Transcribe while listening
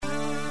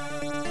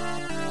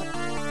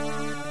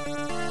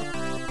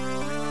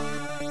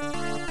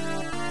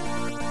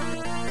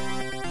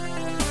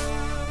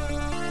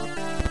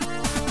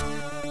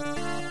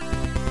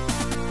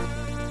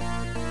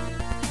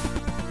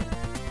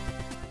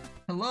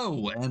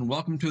Hello, and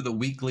welcome to the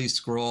Weekly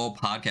Scroll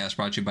podcast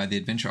brought to you by the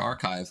Adventure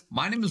Archive.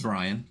 My name is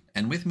Ryan,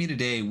 and with me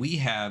today we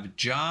have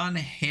John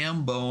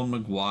Hambone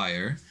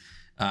McGuire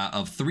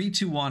of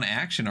 321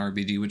 Action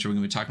RPG, which we're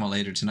going to be talking about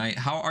later tonight.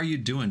 How are you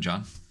doing,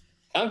 John?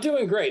 I'm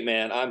doing great,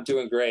 man. I'm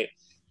doing great.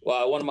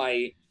 Well, one of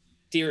my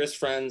dearest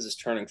friends is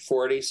turning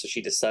 40, so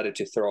she decided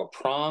to throw a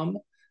prom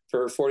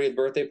for her 40th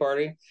birthday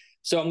party.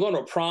 So I'm going to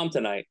a prom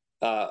tonight,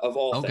 of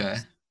all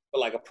things,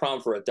 but like a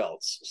prom for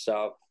adults.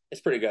 So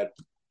it's pretty good.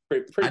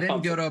 I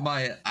didn't go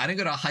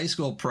to high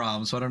school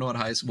prom, so I don't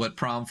know what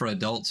prom for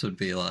adults would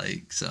be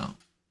like. So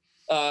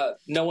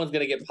no one's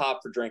gonna get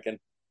popped for drinking,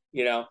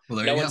 well,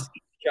 no one's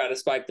trying to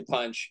spike the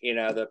punch.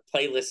 The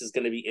playlist is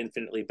going to be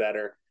infinitely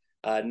better.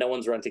 No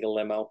one's renting a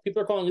limo.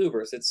 People are calling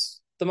Ubers. It's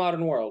the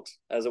modern world,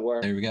 as it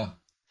were. There we go.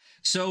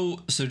 So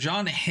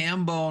John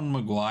Hambone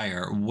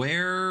McGuire,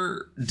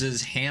 where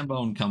does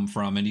Hambone come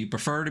from? And do you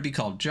prefer to be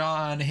called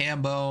John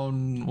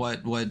Hambone?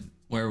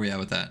 Where are we at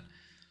with that?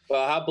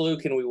 Well, how blue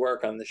can we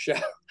work on the show?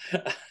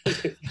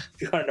 If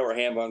you want to know where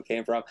Hambone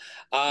came from.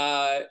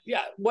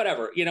 Yeah,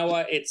 whatever. You know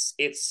what?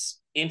 It's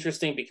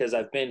interesting because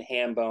I've been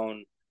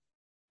Hambone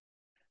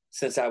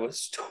since I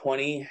was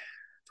 20,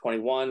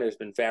 21. There's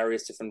been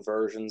various different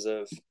versions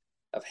of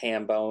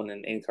Hambone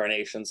and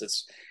incarnations.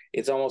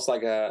 It's almost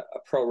like a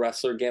pro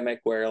wrestler gimmick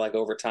where like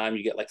over time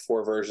you get like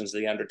 4 versions of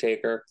The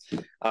Undertaker.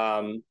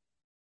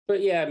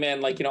 But yeah,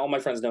 man, like, all my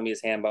friends know me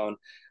as Hambone.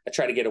 I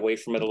try to get away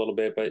from it a little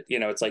bit, but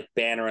it's like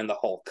Banner and the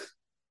Hulk.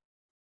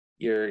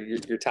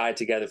 You're tied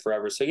together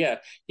forever. So yeah,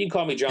 you can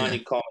call me John, you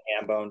can call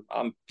me Hambone.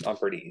 I'm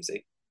pretty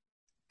easy.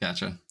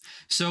 Gotcha.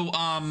 So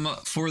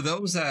for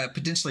those that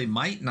potentially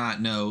might not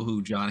know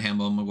who John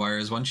Hambone McGuire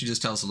is, why don't you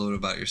just tell us a little bit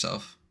about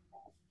yourself?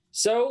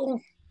 So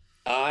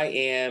I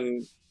am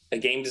a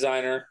game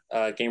designer,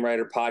 game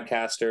writer,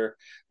 podcaster,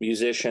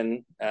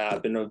 musician.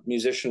 I've been a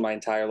musician my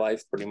entire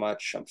life, pretty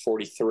much. I'm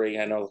 43.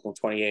 I know I'm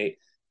 28.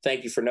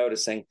 Thank you for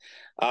noticing.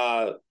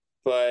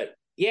 But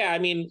yeah, I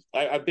mean,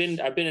 I've been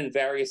in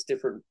various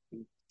different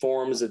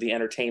forms of the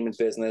entertainment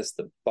business,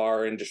 the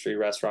bar industry,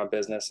 restaurant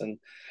business, and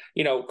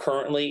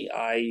currently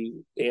I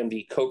am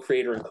the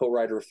co-creator and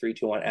co-writer of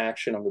 321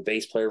 Action. I'm the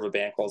bass player of a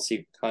band called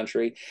Secret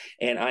Country,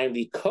 and I am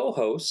the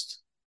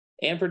co-host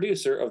and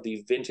producer of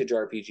the Vintage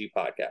RPG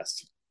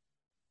podcast.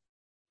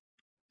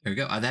 There we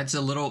go. That's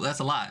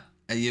a lot.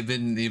 You've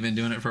been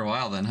doing it for a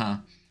while then, huh?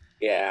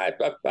 Yeah,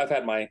 I've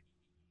had my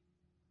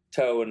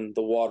toe in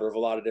the water of a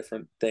lot of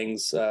different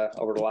things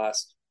over the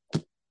last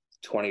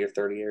 20 or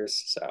 30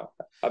 years. So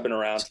I've been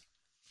around.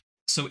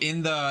 So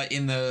in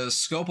the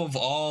scope of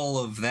all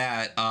of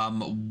that,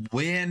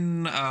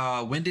 when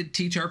did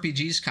Teach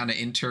RPGs kind of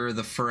enter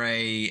the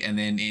fray, and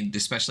then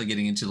especially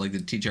getting into like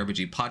the Teach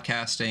RPG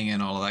podcasting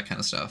and all of that kind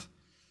of stuff?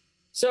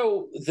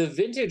 So the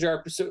Vintage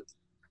RPG,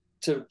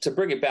 to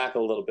bring it back a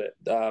little bit,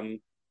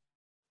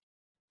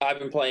 I've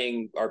been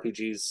playing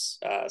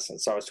RPGs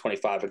since I was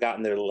 25. I got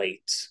in there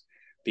late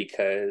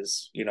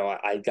because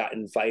I got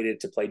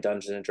invited to play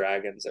Dungeons and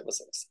Dragons. It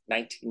was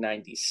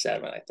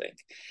 1997, I think.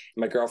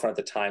 My girlfriend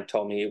at the time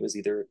told me it was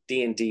either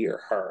D&D or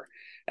her,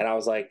 and I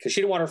was like, because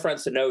she didn't want her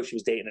friends to know she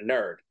was dating a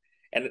nerd.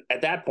 And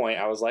at that point,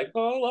 I was like,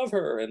 "Oh, I love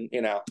her," and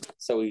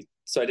so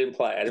I didn't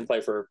play. I didn't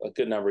play for a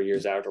good number of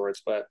years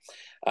afterwards, but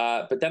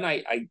then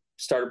I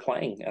started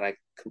playing, and I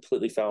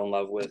completely fell in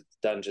love with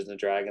Dungeons and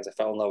Dragons. I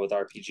fell in love with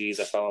RPGs.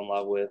 I fell in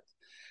love with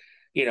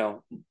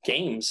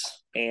games,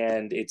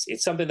 and it's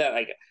something that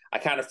I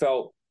kind of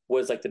felt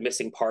was like the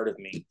missing part of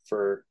me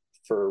for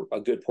a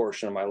good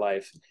portion of my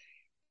life.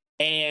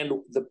 And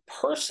the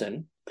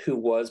person who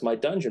was my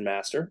dungeon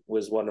master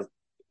was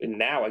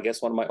now I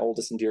guess one of my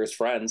oldest and dearest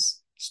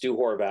friends, Stu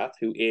Horvath,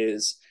 who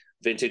is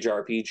Vintage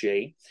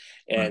RPG.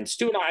 And right.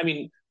 Stu and I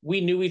mean,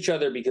 we knew each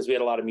other because we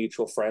had a lot of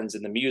mutual friends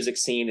in the music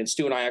scene. And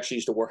Stu and I actually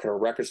used to work at a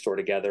record store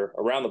together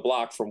around the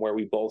block from where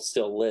we both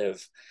still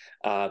live,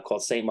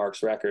 called St.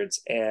 Mark's Records.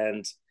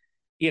 And,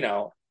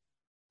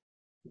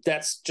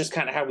 that's just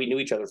kind of how we knew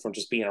each other, from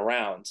just being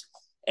around.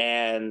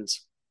 And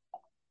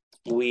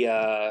we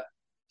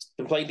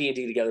been playing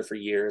D&D together for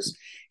years.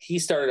 He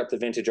started up the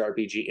Vintage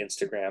RPG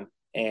Instagram.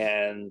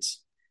 And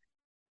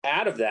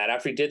out of that,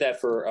 after he did that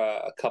for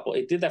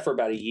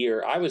about a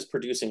year, I was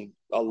producing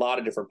a lot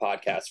of different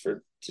podcasts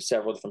for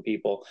several different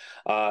people.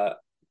 I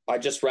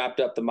just wrapped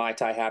up the Mai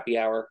Tai Happy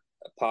Hour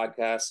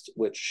podcast,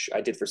 which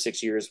I did for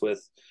 6 years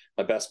with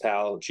my best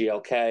pal,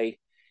 GLK.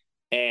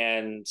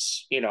 And,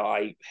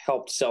 I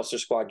helped Seltzer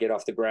Squad get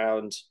off the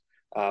ground.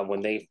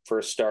 When they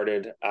first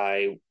started,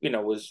 I,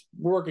 was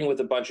working with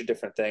a bunch of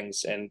different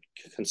things and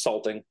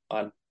consulting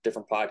on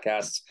different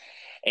podcasts.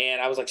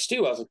 And I was like,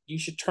 Stu, you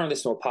should turn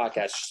this into a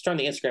podcast. Just turn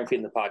the Instagram feed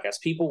into the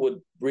podcast. People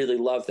would really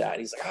love that. And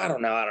he's like, I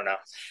don't know.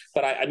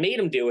 But I made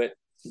him do it.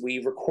 We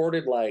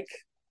recorded like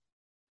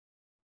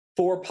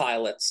 4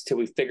 pilots till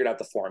we figured out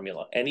the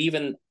formula. And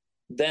even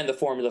then the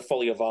formula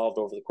fully evolved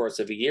over the course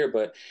of a year.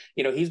 But,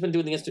 he's been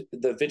doing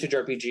the Vintage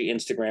RPG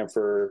Instagram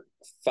for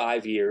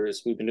 5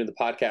 years. We've been doing the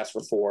podcast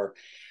for 4.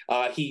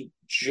 He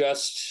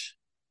just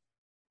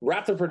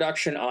wrapped the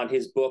production on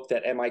his book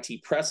that MIT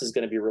Press is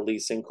going to be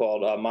releasing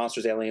called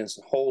Monsters, Aliens,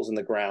 and Holes in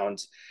the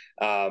Ground,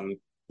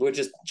 which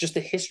is just the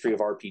history of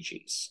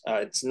RPGs.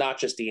 It's not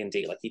just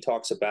D&D. Like, he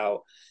talks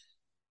about,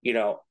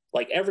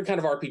 like every kind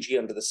of RPG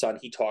under the sun,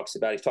 he talks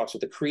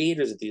with the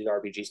creators of these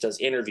RPGs, does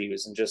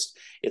interviews, and just,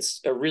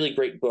 it's a really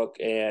great book,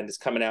 and it's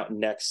coming out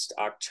next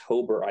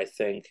October, I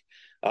think,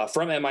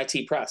 from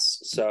MIT Press.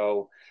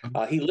 So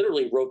he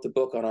literally wrote the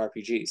book on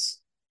RPGs,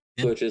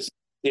 which is,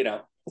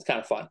 it's kind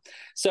of fun.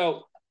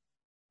 So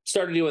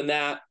started doing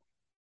that,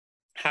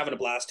 having a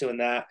blast doing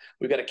that.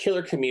 We've got a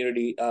killer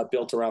community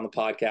built around the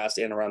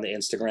podcast and around the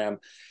Instagram.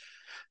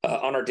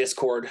 On our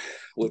Discord,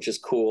 which is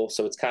cool.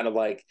 So it's kind of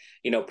like,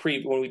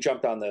 when we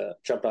jumped on the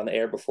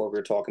air before, we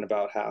were talking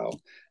about how,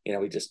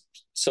 we just,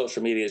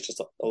 social media is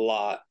just a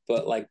lot,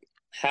 but like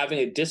having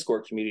a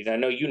Discord community,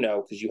 and I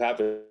know, because you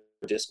have a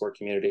Discord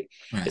community,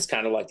 right. It's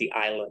kind of like the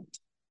island,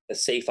 a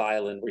safe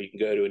island where you can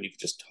go to and you can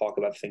just talk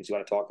about the things you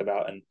want to talk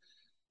about and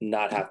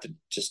not have to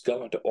just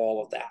go into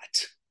all of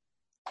that.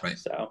 Right.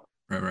 So,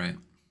 right.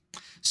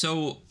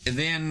 So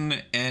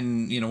then,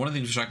 and one of the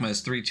things we're talking about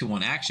is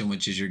 3-2-1 Action,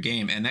 which is your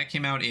game, and that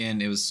came out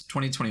it was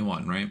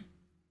 2021, right?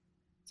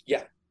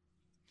 Yeah,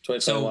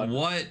 2021. So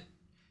what,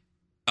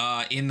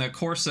 in the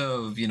course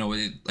of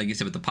like you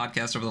said, with the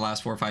podcast over the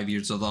last 4 or 5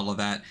 years, with all of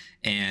that,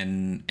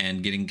 and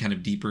getting kind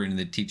of deeper into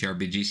the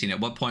TTRPG scene, at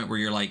what point where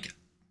you're like,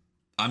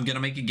 I'm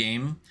gonna make a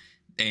game,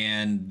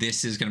 and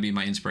this is going to be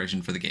my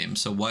inspiration for the game?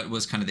 So what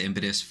was kind of the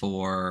impetus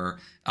for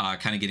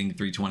kind of getting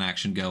 3-2-1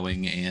 Action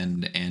going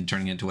and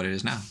turning it into what it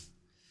is now?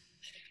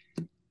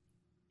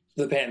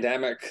 The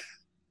pandemic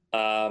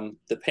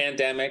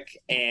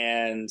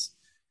and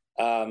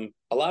a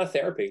lot of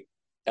therapy,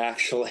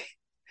 actually.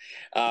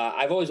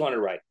 I've always wanted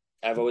to write.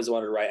 I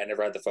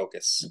never had the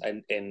focus.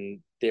 And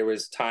there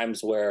was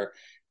times where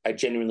I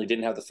genuinely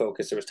didn't have the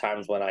focus. There was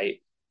times when I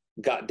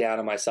got down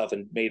on myself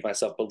and made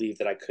myself believe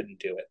that I couldn't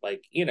do it.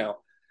 Like,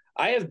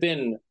 I have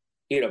been,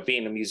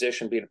 being a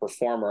musician, being a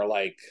performer,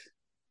 like,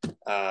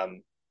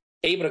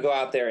 able to go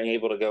out there and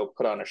able to go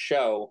put on a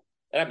show,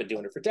 and I've been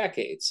doing it for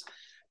decades.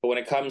 But when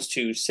it comes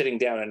to sitting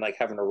down and like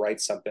having to write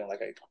something,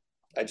 like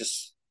I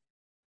just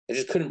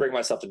couldn't bring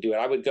myself to do it.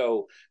 I would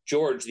go,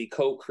 George, the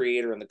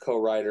co-creator and the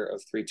co-writer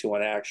of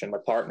 3-2-1 Action, my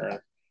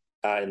partner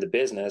in the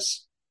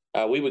business,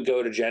 we would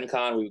go to Gen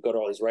Con, we would go to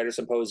all these writer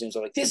symposiums.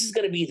 I'm like, this is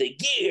going to be the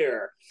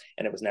year.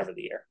 And it was never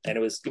the year. And it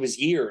was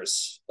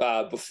years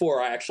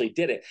before I actually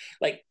did it.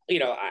 Like,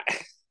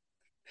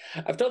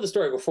 I've told the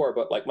story before,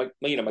 but like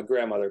my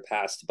grandmother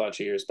passed a bunch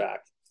of years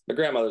back. My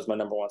grandmother's my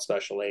number one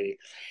special lady.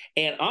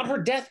 And on her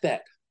deathbed,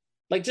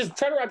 like, just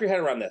try to wrap your head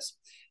around this.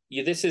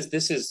 This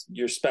is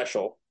your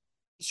special.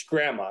 It's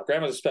grandma.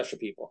 Grandmas are special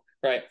people,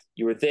 right?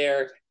 You were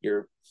there.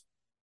 You're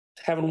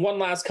having one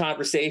last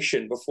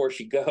conversation before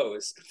she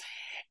goes.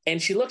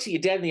 And she looks at you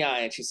dead in the eye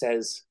and she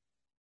says,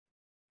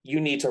 you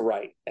need to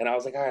write. And I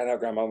was like, all right, no,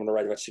 Grandma, I'm going to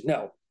write. But she said,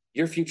 no,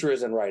 your future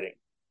is in writing.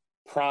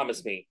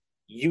 Promise me,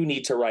 you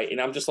need to write. And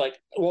I'm just like,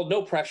 well,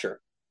 no pressure,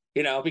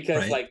 because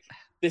right. Like,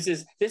 this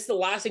is the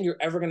last thing you're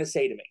ever going to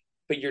say to me.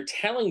 But you're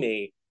telling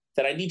me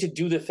that I need to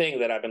do the thing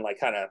that I've been like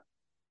kind of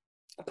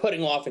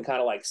putting off and kind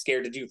of like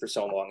scared to do for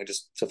so long, and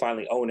just to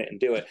finally own it and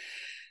do it.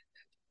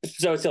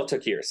 So it still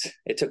took years.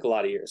 It took a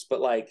lot of years,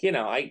 but like,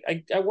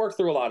 I worked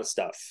through a lot of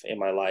stuff in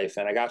my life,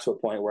 and I got to a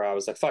point where I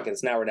was like, fuck it,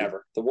 it's now or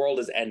never. The world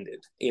has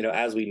ended,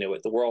 as we knew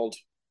it. The world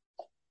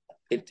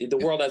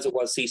as it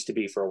was ceased to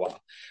be for a while.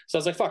 So I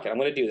was like, fuck it, I'm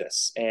going to do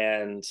this.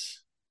 And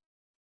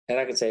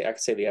I can say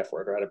the F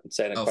word, right? I've been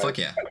saying it. Oh, fuck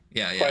yeah.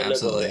 Yeah,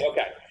 absolutely. Liberally.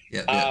 Okay.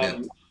 Yeah.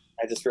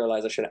 I just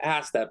realized I should have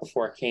asked that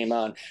before I came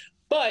on,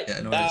 but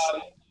I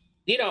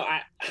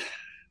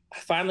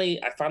finally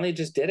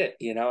just did it,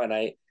 and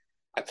I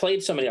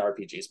played so many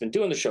RPGs, been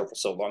doing the show for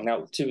so long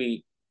now. To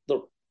be a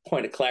little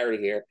point of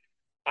clarity here,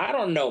 I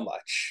don't know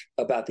much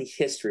about the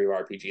history of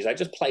RPGs. I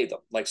just play them.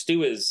 Like,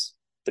 Stu is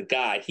the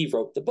guy, he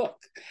wrote the book,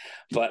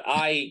 but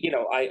I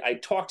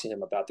talk to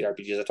him about the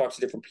RPGs. I talk to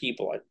different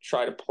people. I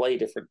try to play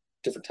different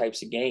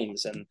types of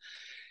games, and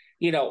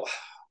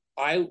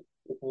I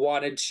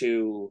wanted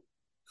to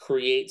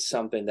create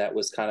something that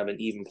was kind of an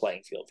even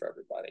playing field for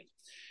everybody,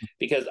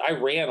 because I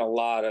ran a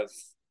lot of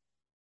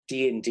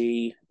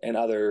D&D and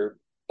other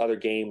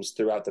games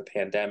throughout the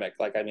pandemic.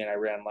 Like, I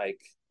ran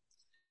like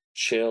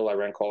Chill, I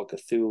ran Call of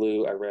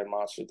Cthulhu, I ran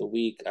Monster of the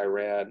Week, I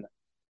ran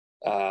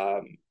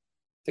I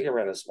think I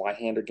ran a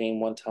Zweihander game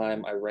one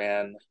time, I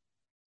ran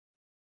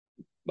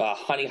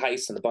Honey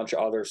Heist and a bunch of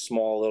other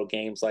small little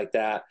games like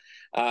that,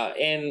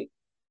 and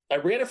I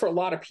ran it for a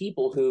lot of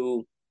people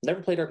who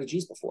never played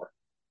RPGs before.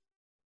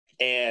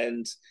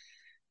 And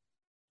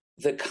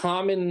the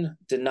common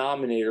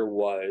denominator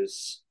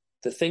was,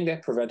 the thing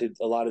that prevented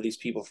a lot of these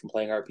people from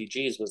playing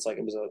RPGs was like,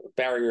 it was a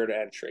barrier to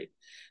entry,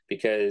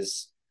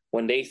 because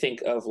when they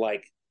think of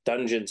like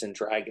Dungeons and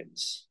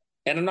Dragons,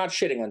 and I'm not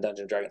shitting on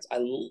Dungeons and Dragons, I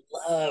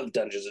love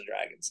Dungeons and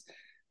Dragons.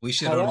 We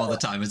shit on them all the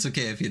time. It's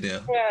okay if you do.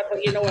 Yeah,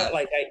 but you know what?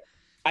 Like,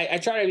 I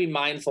try to be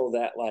mindful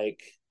that like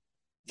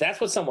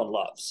that's what someone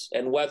loves,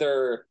 and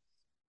whether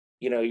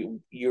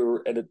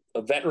you're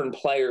a veteran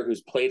player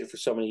who's played it for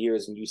so many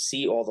years, and you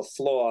see all the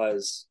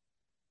flaws.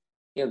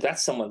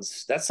 That's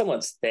someone's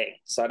thing.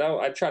 So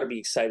I try to be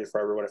excited for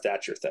everyone if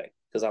that's your thing,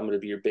 because I'm going to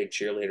be your big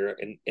cheerleader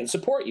and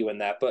support you in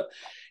that. But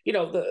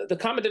the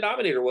common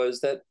denominator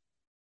was that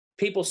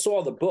people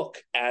saw the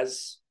book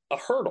as a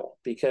hurdle,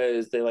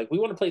 because they're like, we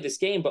want to play this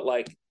game, but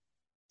like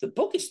the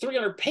book is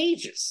 300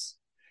 pages.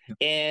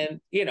 And,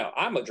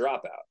 I'm a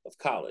dropout of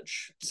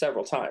college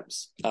several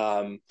times.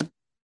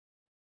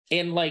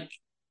 And like,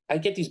 I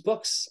get these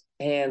books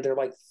and they're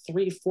like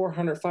 300,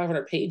 400,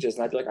 500 pages.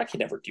 And I'd be like, I can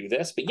never do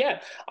this. But yeah,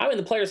 I'm in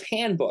the player's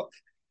handbook,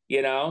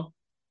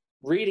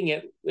 reading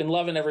it and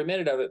loving every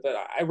minute of it. But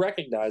I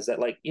recognize that,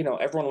 like,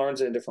 everyone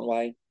learns in a different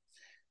way.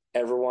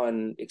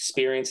 Everyone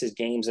experiences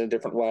games in a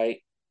different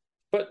way.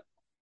 But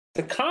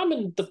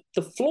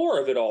the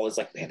floor of it all is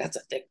like, man, that's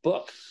a thick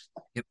book.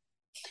 Yep.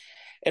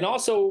 And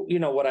also,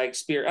 what I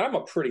experienced, I'm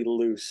a pretty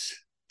loose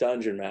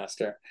dungeon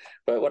master,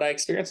 but what I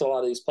experienced with a lot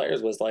of these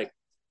players was like,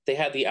 they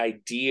had the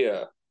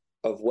idea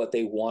of what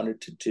they wanted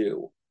to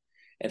do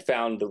and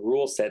found the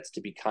rule sets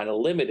to be kind of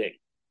limiting.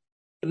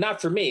 But not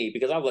for me,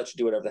 because I'll let you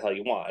do whatever the hell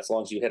you want. As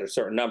long as you hit a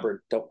certain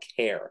number, don't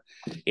care,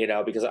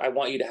 because I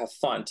want you to have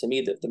fun. To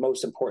me, the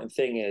most important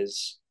thing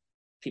is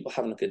people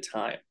having a good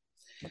time.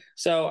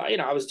 So,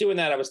 I was doing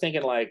that. I was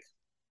thinking, like,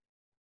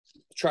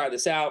 try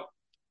this out.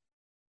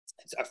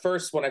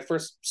 When I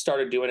first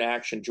started doing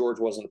action, George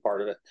wasn't a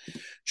part of it.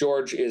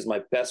 George is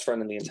my best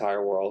friend in the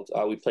entire world.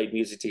 We played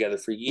music together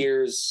for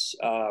years.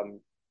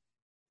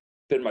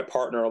 Been my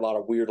partner in a lot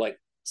of weird, like,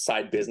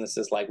 side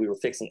businesses. Like, we were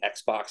fixing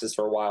Xboxes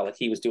for a while. Like,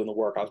 he was doing the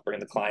work, I was bringing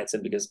the clients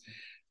in, because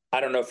I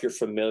don't know if you're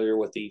familiar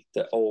with the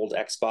old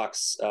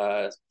Xbox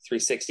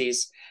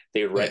 360s.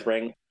 They would red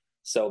ring.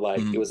 So,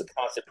 like, it was a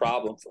constant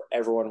problem for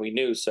everyone we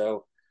knew.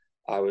 So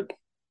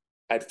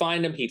I'd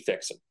find him, he'd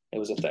fix him. It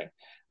was a thing.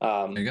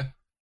 There you go.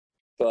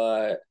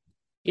 But,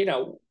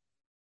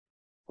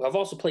 I've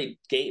also played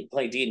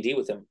D&D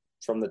with him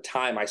from the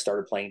time I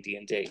started playing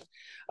D&D.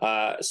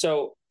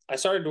 So I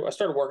started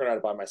working on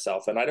it by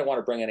myself, and I didn't want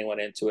to bring anyone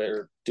into it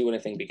or do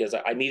anything, because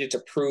I needed to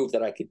prove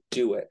that I could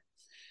do it.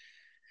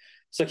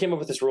 So I came up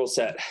with this rule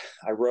set.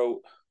 I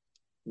wrote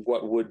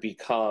what would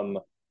become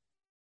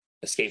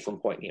Escape from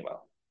Point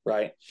Nemo,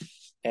 right?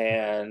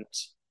 And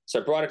so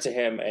I brought it to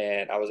him,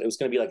 and it was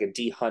going to be like a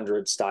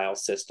D100 style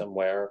system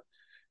where,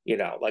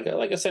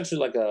 like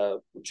essentially like a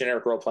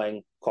generic role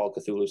playing Call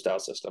of Cthulhu style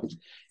system.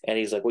 And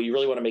he's like, well, you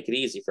really want to make it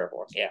easy for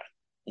everyone? Yeah.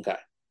 Okay.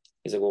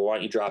 He's like, well, why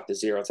don't you drop the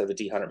 0 instead of a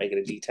D100, make it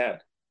a D10?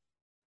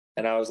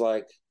 And I was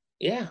like,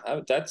 yeah,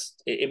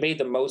 it made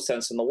the most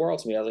sense in the world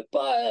to me. I was like,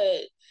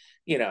 but,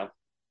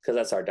 because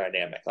that's our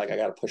dynamic. Like, I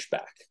got to push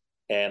back.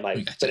 And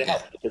like, but it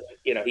helped because,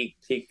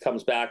 he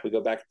comes back, we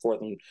go back and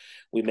forth, and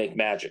we make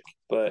magic.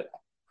 But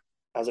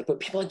I was like, but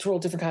people like to roll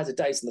different kinds of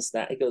dice and this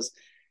and that.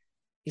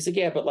 He said,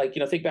 yeah, but like,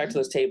 think back to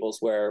those tables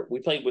where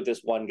we played with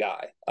this one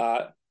guy.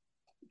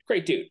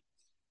 Great dude.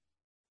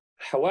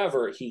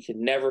 However, he could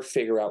never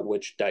figure out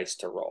which dice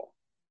to roll.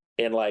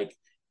 And like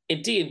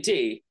in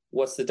D&D,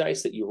 what's the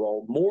dice that you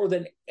roll more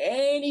than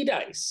any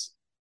dice?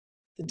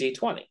 The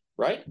D20,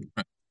 right?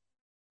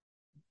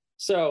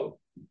 So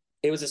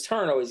it was his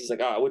turn always. He's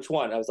like, which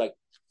one? I was like,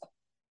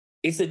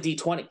 it's the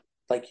D20.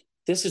 Like,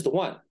 this is the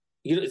one.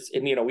 You don't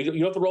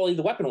have to roll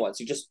either weapon once.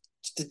 He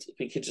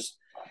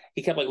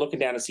kept like looking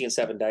down and seeing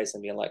 7 dice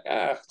and being like,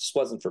 this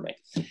wasn't for me.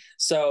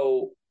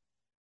 So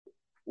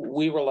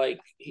we were like,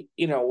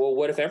 well,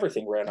 what if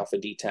everything ran off a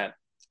D10?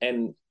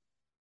 And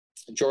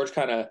George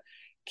kind of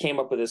came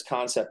up with this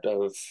concept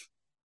of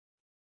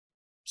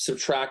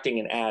subtracting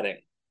and adding,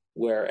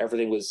 where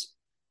everything was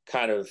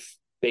kind of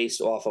based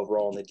off of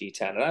rolling the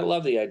D10. And I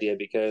love the idea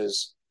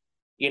because,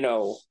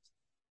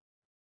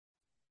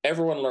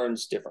 everyone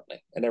learns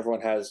differently, and everyone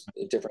has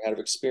a different kind of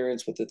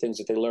experience with the things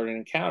that they learn and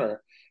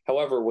encounter.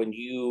 However,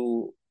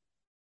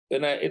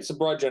 it's a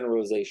broad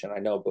generalization, I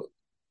know, but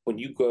when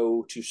you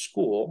go to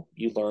school,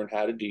 you learn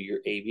how to do your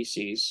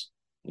ABCs,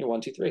 your 1,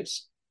 2,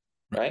 3s,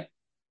 right?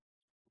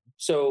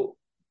 So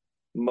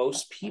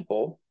most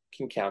people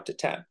can count to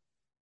 10.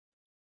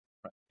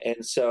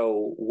 And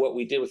so what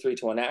we did with 3,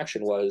 2, 1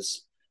 action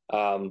was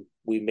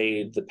we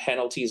made the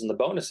penalties and the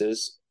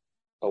bonuses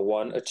a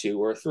 1, a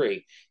 2, or a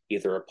 3,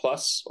 either a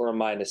plus or a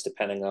minus,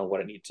 depending on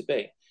what it needed to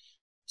be.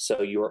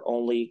 So you're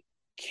only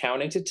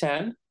counting to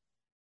 10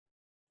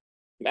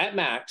 at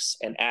max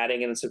and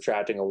adding and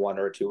subtracting a 1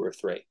 or a 2 or a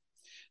 3.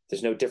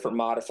 There's no different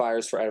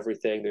modifiers for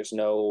everything. There's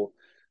no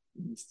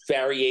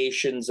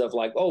variations of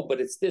like, oh, but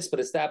it's this,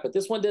 but it's that, but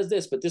this one does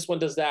this, but this one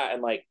does that.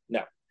 And like,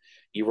 no,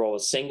 you roll a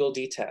single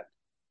D10.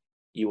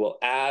 You will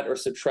add or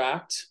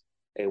subtract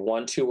a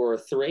 1, 2, or a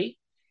 3,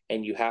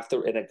 and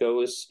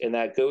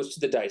that goes to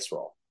the dice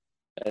roll.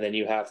 And then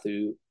you have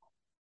to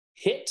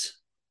hit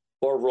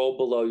or roll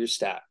below your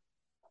stat.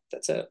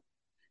 That's it.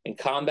 In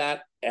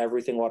combat,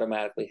 everything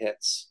automatically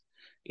hits.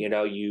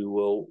 You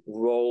will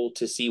roll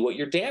to see what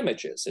your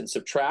damage is and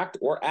subtract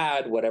or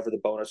add whatever the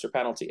bonus or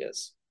penalty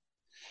is.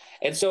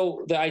 And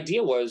so the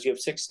idea was you have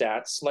 6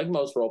 stats, like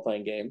most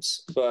role-playing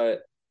games,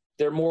 but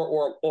they're more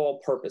or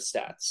all-purpose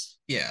stats.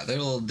 Yeah, they're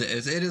a little.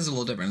 It is a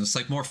little different. It's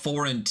like more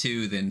 4 and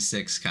 2 than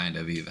 6, kind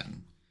of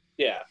even.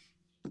 Yeah,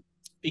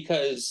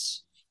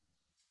 because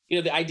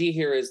the idea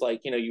here is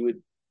like you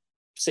would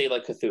say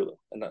like Cthulhu,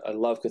 and I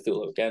love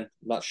Cthulhu. Again,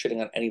 I'm not shitting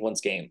on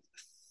anyone's game.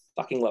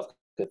 Fucking love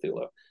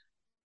Cthulhu.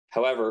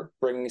 However,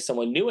 bringing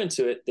someone new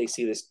into it, they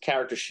see this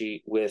character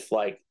sheet with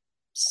like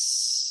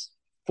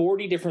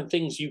 40 different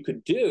things you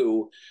could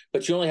do,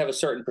 but you only have a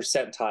certain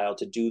percentile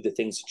to do the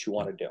things that you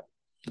want to do,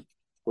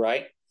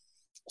 right?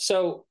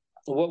 So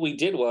what we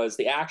did was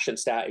the action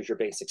stat is your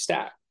basic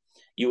stat.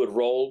 You would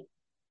roll,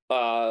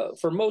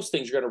 for most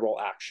things, you're going to roll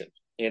action,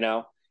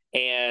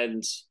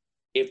 and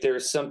if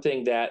there's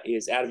something that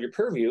is out of your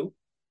purview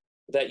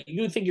that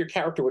you think your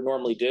character would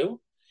normally do,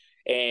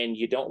 and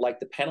you don't like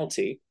the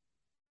penalty,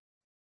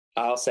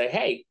 I'll say,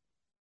 hey,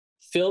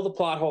 fill the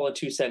plot hole in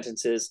 2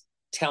 sentences.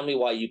 Tell me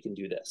why you can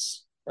do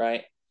this,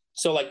 right?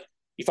 So like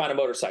you find a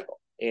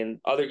motorcycle. In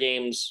other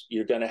games,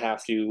 you're going to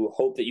have to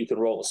hope that you can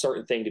roll a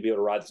certain thing to be able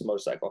to ride this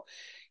motorcycle.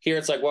 Here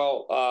it's like,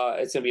 well,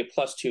 it's going to be a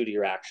 +2 to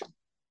your action.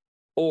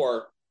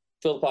 Or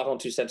fill the plot hole in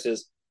 2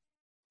 sentences.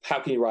 How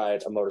can you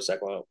ride a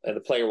motorcycle? And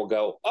the player will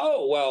go,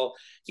 oh, well,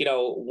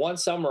 one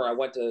summer I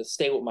went to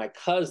stay with my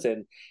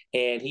cousin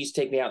and he used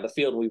to take me out in the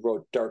field and we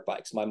rode dirt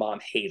bikes. My mom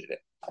hated it.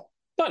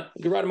 Done.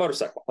 You can ride a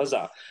motorcycle.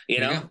 Huzzah.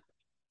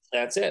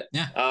 That's it.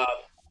 Yeah.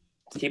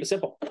 Keep it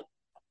simple.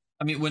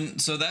 I mean, when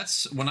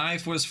I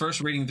was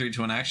first reading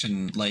 3-2-1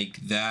 action, like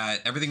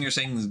that, everything you're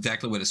saying is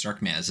exactly what it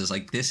struck me as. Is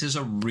like, this is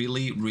a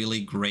really, really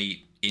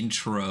great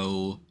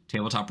intro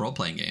tabletop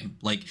role-playing game.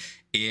 Like,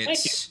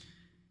 it's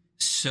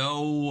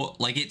so,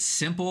 like, it's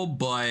simple,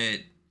 but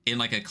in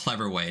like a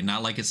clever way,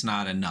 not like it's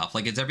not enough.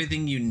 Like, it's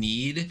everything you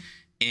need,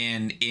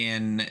 and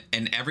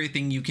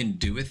everything you can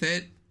do with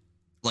it.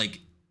 Like,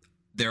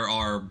 there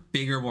are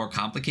bigger, more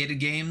complicated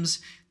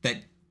games that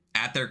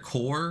at their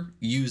core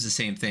use the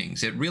same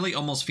things. It really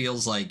almost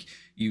feels like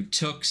you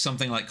took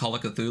something like Call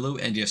of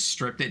Cthulhu and just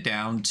stripped it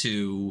down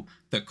to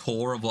the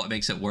core of what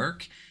makes it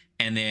work,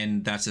 and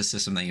then that's the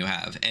system that you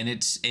have. And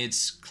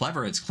it's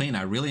clever, it's clean.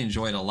 I really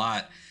enjoyed it a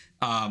lot.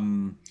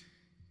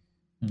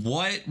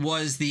 What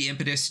was the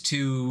impetus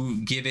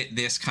to give it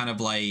this kind of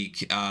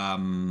like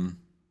action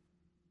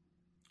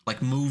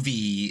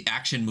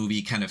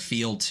movie kind of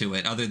feel to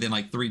it, other than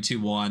like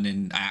 3-2-1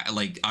 and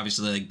like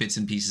obviously like bits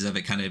and pieces of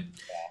it kind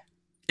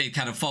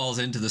of falls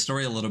into the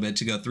story a little bit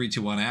to go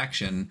 3-2-1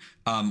 action?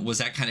 Was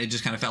that it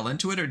just kind of fell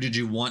into it, or did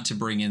you want to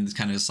bring in this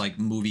kind of this like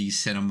movie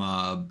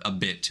cinema a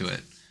bit to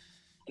it?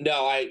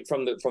 No,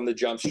 from the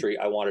jump street,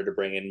 I wanted to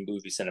bring in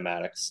movie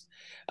cinematics.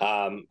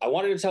 I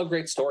wanted to tell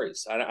great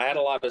stories. I had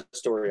a lot of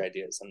story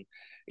ideas, and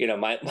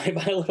my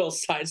little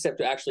sidestep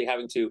to actually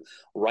having to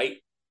write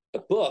a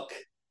book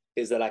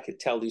is that I could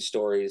tell these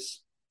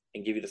stories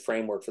and give you the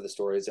framework for the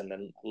stories, and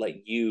then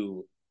let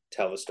you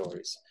tell the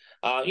stories.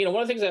 One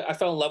of the things that I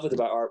fell in love with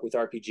with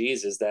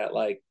RPGs is that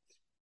like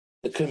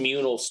the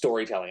communal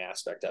storytelling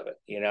aspect of it,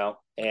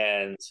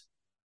 and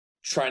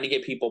trying to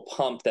get people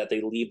pumped that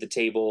they leave the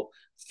table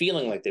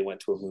feeling like they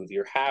went to a movie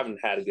or haven't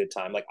had a good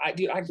time. Like I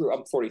grew up,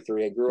 I'm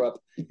 43. I grew up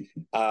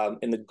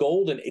in the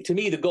golden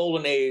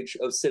age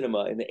of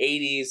cinema in the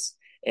 80s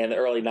and the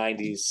early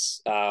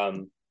 90s.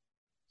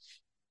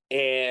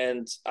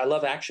 And I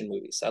love action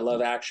movies. I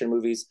love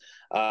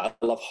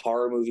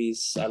horror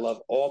movies. I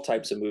love all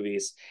types of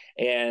movies.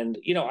 And,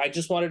 I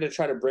just wanted to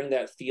try to bring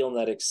that feel and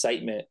that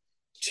excitement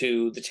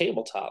to the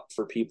tabletop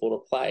for people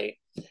to play.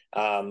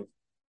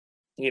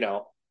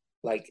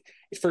 Like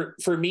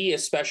for me,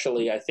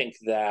 especially, I think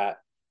that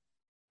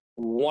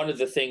one of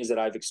the things that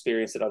I've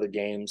experienced in other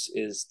games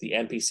is the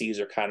NPCs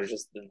are kind of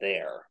just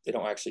there. They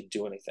don't actually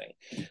do anything.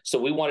 So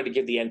we wanted to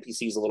give the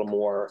NPCs a little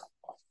more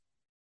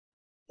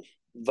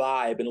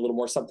vibe and a little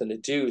more something to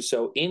do.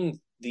 So in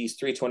these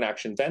 3-2-1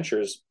 action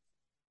ventures,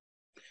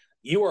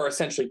 you are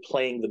essentially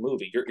playing the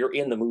movie. You're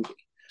in the movie,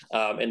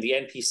 and the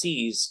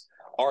NPCs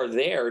are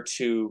there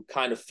to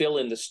kind of fill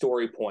in the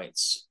story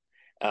points.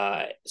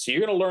 So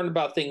you're going to learn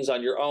about things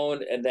on your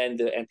own, and then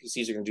the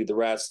NPCs are going to do the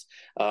rest.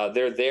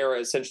 They're there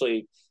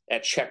essentially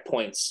at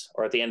checkpoints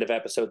or at the end of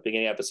episodes,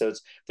 beginning of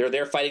episodes. They're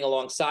there fighting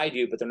alongside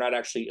you, but they're not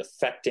actually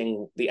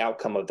affecting the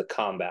outcome of the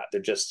combat.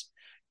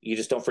 You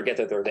just don't forget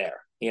that they're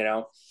there,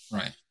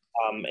 Right.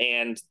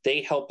 And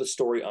they help the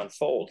story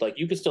unfold. Like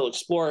you can still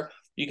explore,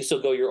 you can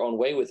still go your own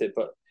way with it,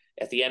 but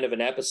at the end of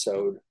an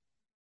episode,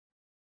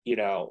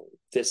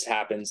 this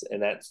happens,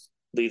 and that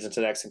leads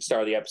into the next thing.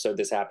 Start of the episode,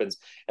 this happens,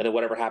 and then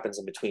whatever happens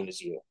in between is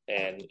you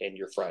and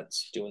your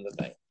friends doing the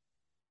thing.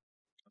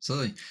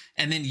 Absolutely.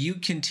 And then you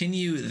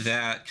continue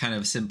that kind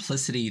of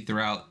simplicity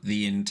throughout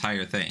the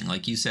entire thing.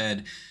 Like you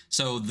said,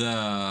 so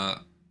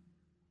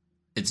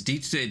it's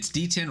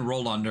D10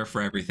 roll under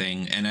for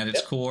everything, and at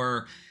its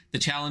core, the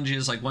challenge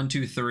is like 1,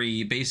 2,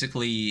 3.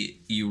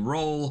 Basically, you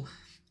roll.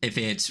 If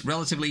it's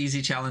relatively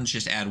easy challenge,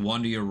 just add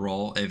 1 to your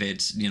roll. If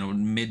it's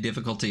mid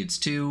difficulty, it's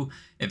 2.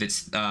 If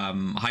it's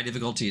high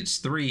difficulty, it's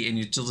 3, and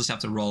you still just have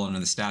to roll under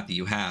the stat that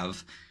you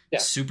have. Yeah.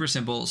 Super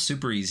simple,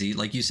 super easy.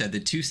 Like you said, the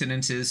 2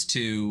 sentences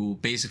to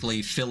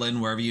basically fill in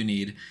wherever you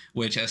need,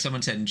 which, as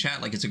someone said in chat,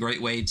 like, it's a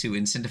great way to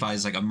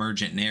incentivize like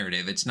emergent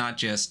narrative. It's not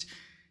just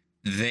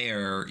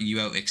there,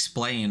 you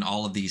explain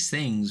all of these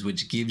things,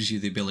 which gives you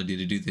the ability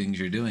to do things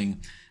you're doing.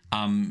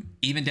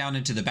 Even down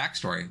into the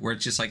backstory, where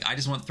it's just like, I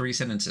just want 3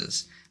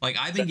 sentences. Like,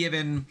 I've been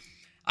given,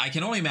 I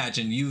can only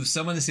imagine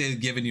someone has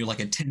given you like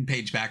a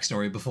 10-page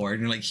backstory before,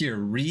 and you're like, here,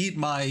 read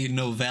my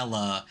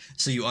novella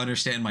so you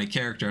understand my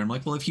character. I'm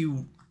like, well, if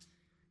you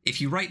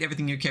write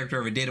everything your character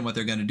ever did and what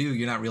they're going to do,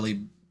 you're not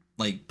really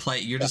like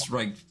you're just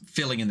like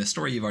filling in the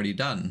story you've already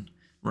done,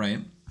 right?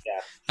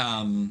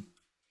 Yeah.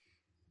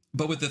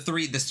 But with this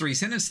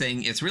 3-sentence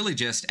thing, it's really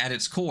just, at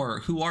its core,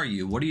 who are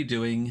you? What are you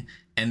doing?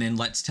 And then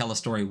let's tell a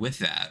story with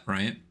that,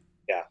 right?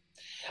 Yeah.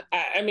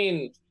 I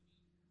mean,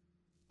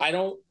 I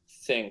don't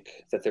think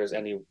that there's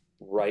any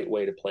right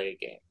way to play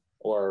a game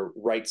or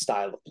right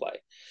style of play.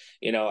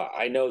 You know,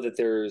 I know that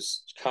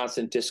there's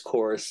constant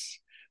discourse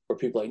where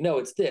people are like, no,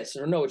 it's this,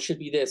 or no, it should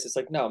be this. It's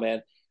like, no,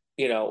 man,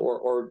 you know,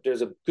 or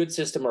there's a good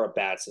system or a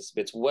bad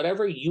system. It's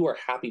whatever you are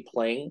happy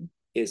playing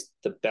is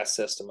the best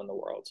system in the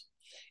world.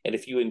 And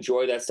if you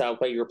enjoy that style of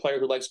play, you're a player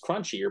who likes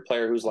crunchy. You're a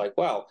player who's like,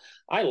 well,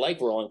 I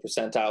like rolling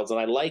percentiles, and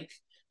I like,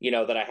 you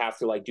know, that I have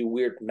to like do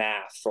weird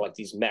math for like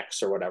these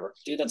mechs or whatever.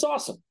 Dude, that's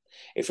awesome.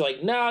 If you're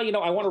like, no, you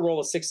know, I want to roll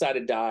a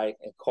 6-sided die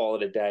and call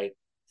it a day,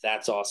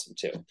 that's awesome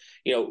too.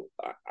 You know,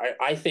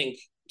 I think,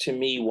 to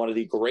me, one of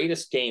the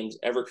greatest games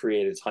ever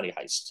created is Honey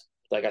Heist.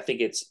 Like, I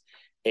think it's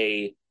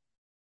a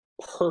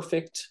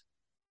perfect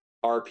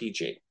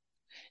RPG.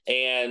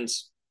 And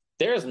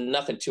there's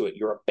nothing to it.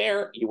 You're a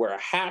bear, you wear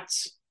a hat.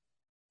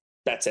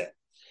 That's it.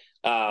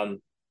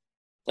 I'm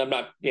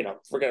not, you know,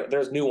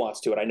 there's nuance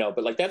to it, I know,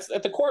 but like, that's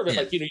at the core of it.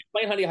 Yeah. Like, you know, you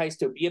play Honey Heist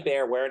to be a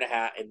bear wearing a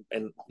hat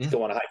and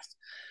go on a heist.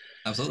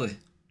 Absolutely.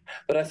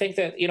 But I think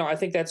that, you know, I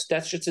think that's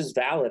just as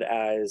valid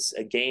as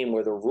a game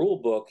where the rule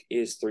book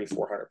is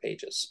 300-400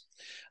 pages.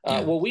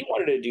 What we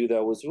wanted to do,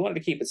 though, was we wanted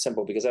to keep it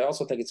simple, because I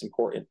also think it's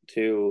important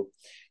to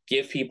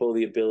give people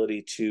the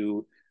ability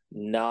to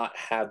not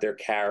have their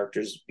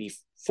characters be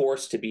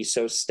forced to be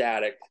so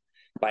static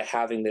by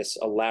having this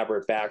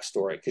elaborate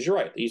backstory. Because you're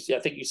right. I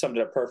think you summed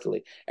it up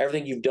perfectly.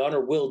 Everything you've done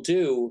or will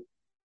do,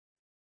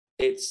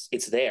 it's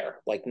there.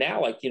 Like,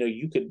 now, like, you know,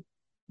 you could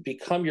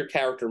become your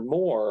character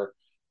more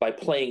by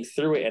playing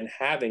through it and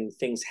having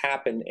things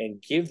happen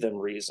and give them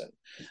reason,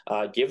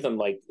 give them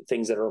like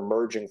things that are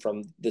emerging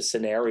from the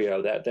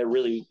scenario that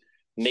really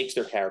makes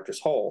their characters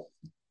whole.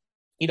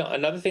 You know,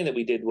 another thing that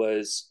we did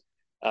was,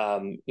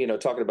 you know,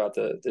 talking about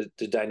the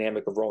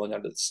dynamic of rolling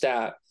under the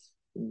stat,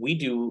 we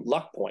do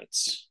luck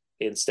points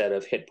instead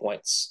of hit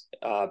points,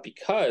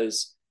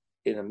 because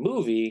in a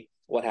movie,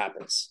 what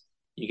happens?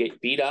 You get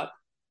beat up,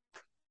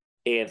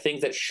 and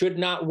things that should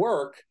not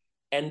work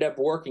end up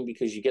working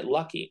because you get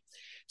lucky.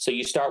 So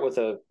you start with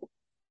a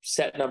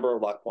set number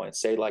of luck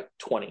points, say like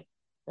 20,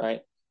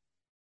 right?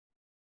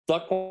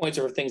 Luck points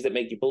are for things that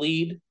make you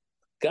bleed.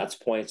 Guts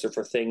points are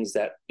for things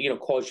that, you know,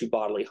 cause you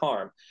bodily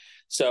harm.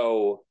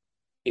 So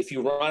if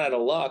you run out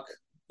of luck,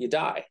 you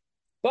die.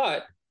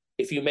 But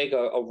if you make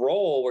a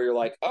roll where you're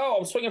like, oh,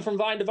 I'm swinging from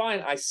vine to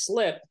vine, I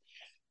slip,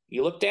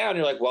 you look down,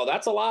 you're like, well,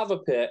 that's a lava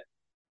pit.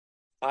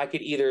 I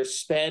could either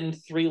spend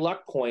 3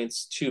 luck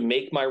points to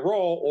make my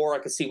roll, or I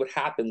could see what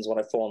happens when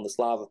I fall in this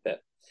lava pit.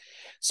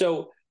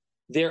 So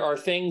there are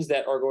things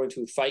that are going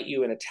to fight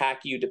you and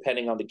attack you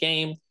depending on the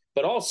game,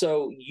 but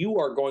also you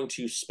are going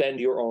to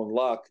spend your own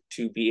luck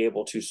to be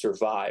able to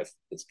survive.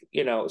 It's,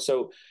 you know,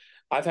 so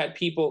I've had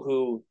people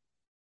who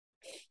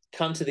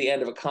come to the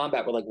end of a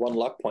combat with like 1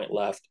 luck point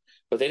left,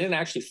 but they didn't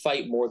actually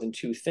fight more than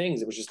 2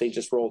 things. It was just, they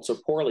just rolled so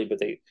poorly, but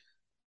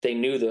they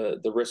knew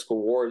the risk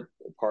reward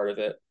part of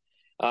it.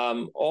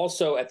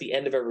 Also, at the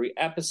end of every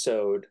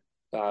episode,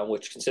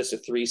 which consists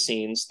of 3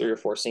 or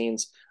 4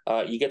 scenes,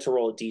 you get to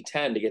roll a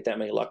D10 to get that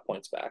many luck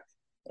points back,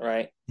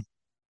 right?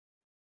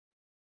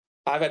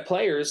 I've had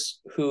players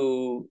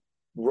who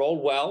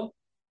rolled well,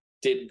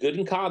 did good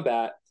in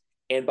combat,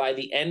 and by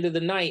the end of the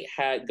night,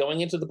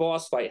 going into the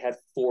boss fight, had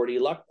 40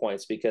 luck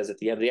points, because at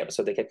the end of the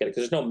episode, they kept getting,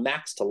 because there's no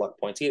max to luck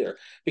points either.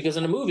 Because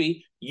in a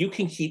movie, you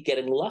can keep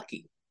getting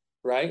lucky,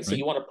 right? So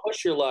you want to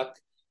push your luck,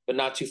 but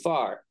not too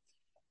far.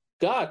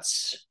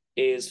 Guts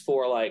is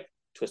for like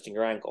twisting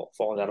your ankle,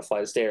 falling down a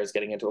flight of stairs,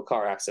 getting into a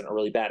car accident, a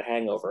really bad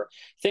hangover,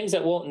 things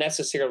that won't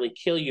necessarily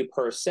kill you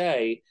per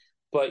se,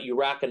 but you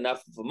rack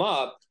enough of them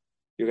up,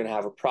 you're going to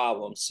have a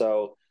problem.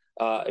 So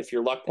if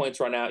your luck points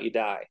run out, you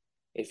die.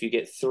 If you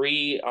get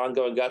 3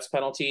 ongoing guts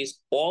penalties,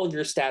 all of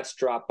your stats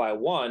drop by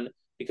 1,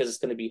 because it's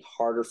going to be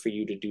harder for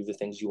you to do the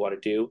things you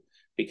want to do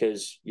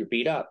because you're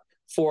beat up.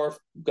 4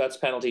 guts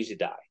penalties, you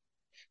die.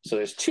 So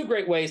there's 2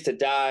 great ways to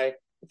die.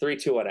 3,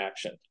 2, 1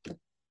 action.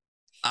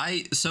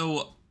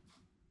 So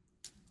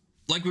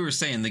like we were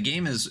saying, the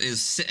game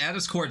is at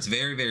its core, it's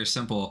very, very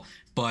simple,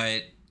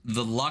 but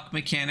the luck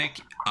mechanic,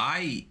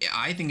 I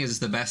think, is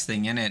the best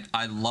thing in it.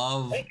 I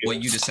love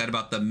what you just said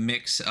about the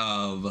mix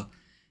of,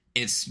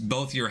 it's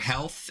both your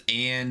health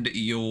and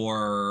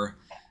your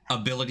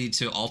ability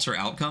to alter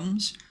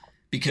outcomes.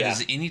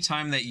 because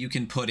anytime that you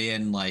can put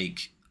in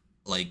like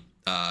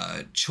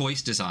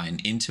choice design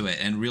into it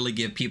and really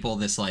give people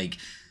this like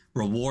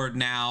reward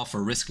now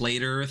for risk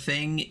later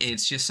thing,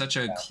 it's just such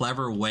a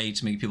clever way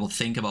to make people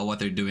think about what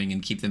they're doing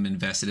and keep them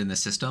invested in the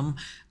system.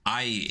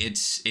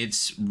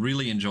 It's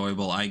really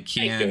enjoyable. I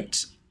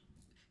can't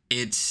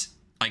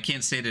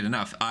state it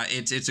enough.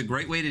 It's a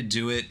great way to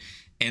do it,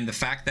 and the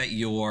fact that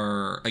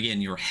your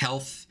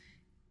health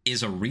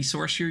is a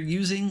resource you're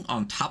using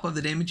on top of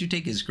the damage you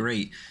take is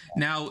great.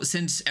 Now,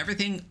 since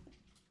everything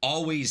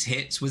always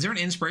hits, was there an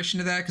inspiration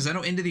to that? Because I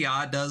know Into the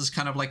Odd does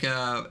kind of like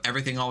a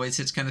everything always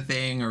hits kind of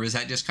thing, or is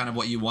that just kind of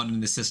what you wanted in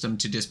the system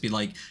to just be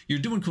like, you're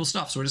doing cool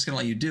stuff, so we're just gonna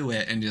let you do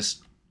it, and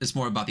just it's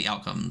more about the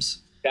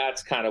outcomes?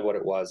 That's kind of what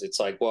it was. It's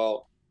like,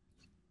 well,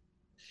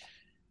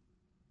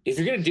 if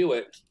you're gonna do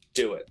it,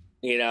 do it.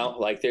 You know,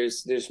 like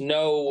there's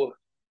no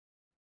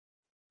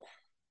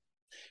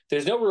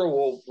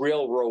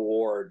real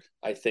reward,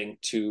 I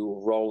think,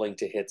 to rolling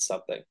to hit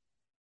something,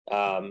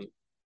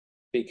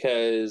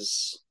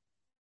 because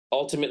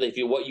ultimately,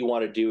 what you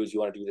want to do is you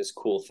want to do this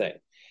cool thing,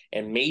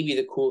 and maybe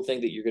the cool thing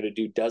that you're going to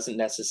do doesn't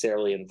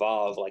necessarily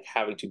involve like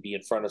having to be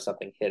in front of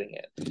something hitting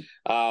it.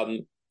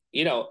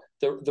 You know,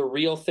 the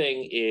real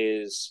thing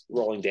is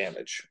rolling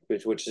damage,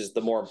 which is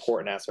the more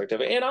important aspect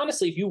of it. And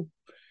honestly,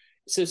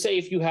 say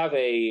if you have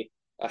a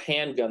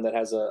handgun that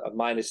has a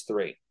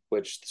 -3,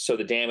 so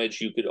the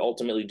damage you could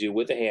ultimately do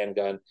with a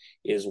handgun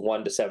is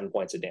 1 to 7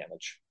 points of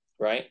damage,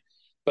 right?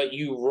 But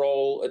you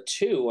roll a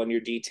 2 on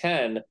your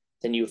D10,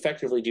 then you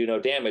effectively do no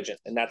damage,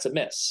 and that's a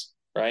miss,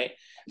 right?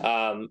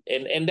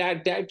 And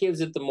that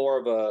gives it the more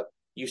of a,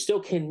 you still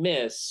can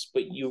miss,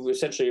 but you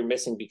essentially are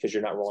missing because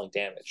you're not rolling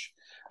damage.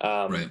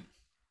 Right.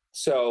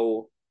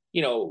 So,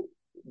 you know,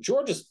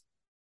 George's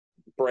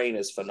brain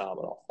is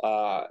phenomenal.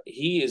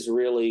 He is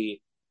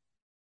really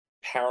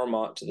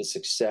paramount to the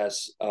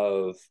success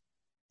of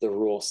the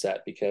rule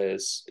set,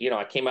 because, you know,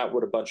 I came out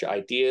with a bunch of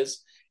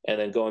ideas, and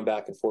then going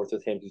back and forth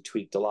with him, he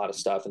tweaked a lot of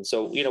stuff. And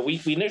so, you know,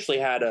 we initially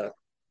had a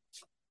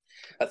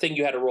thing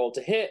you had to roll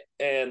to hit,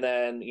 and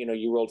then, you know,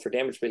 you rolled for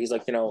damage. But he's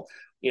like, you know,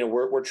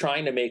 we're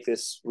trying to make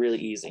this really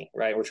easy,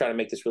 right? We're trying to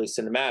make this really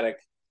cinematic.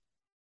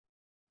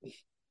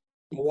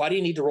 Why do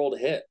you need to roll to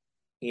hit?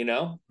 You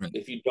know, Right.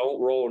 if you don't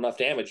roll enough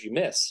damage, you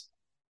miss.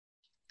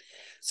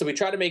 So we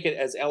try to make it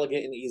as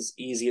elegant and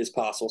easy as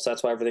possible. So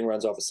that's why everything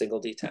runs off a single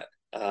D10.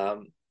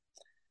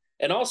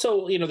 And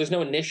also, you know, there's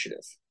no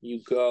initiative.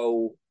 You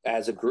go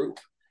as a group,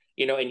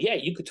 you know, and yeah,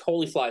 you could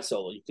totally fly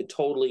solo. You could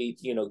totally,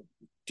 you know,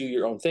 do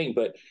your own thing.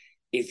 But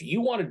if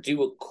you want to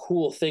do a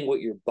cool thing with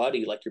your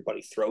buddy, like your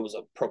buddy throws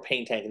a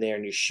propane tank in there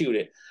and you shoot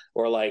it,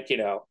 or like, you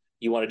know,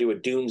 you want to do a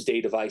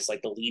doomsday device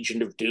like the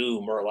Legion of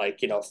Doom, or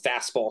like, you know,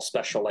 fastball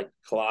special like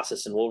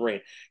Colossus and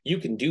Wolverine, you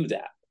can do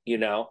that, you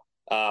know.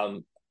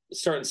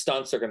 Certain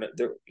stunts you know,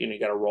 you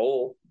got to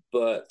roll,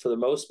 but for the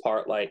most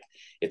part, like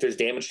if there's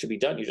damage to be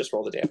done, you just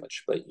roll the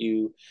damage. But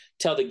you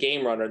tell the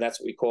game runner, that's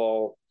what we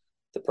call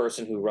the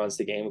person who runs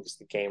the game, is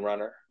the game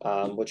runner,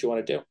 what you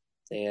want to do,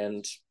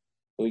 and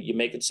you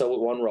make it so with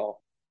one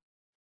roll.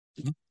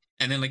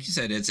 And then, like you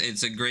said, it's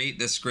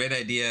this great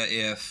idea.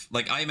 If,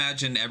 like, I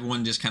imagine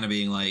everyone just kind of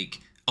being like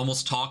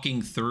almost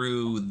talking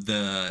through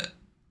the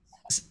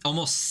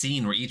almost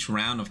scene, where each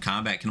round of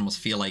combat can almost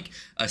feel like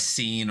a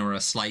scene or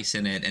a slice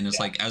in it, and it's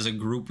like, as a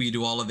group we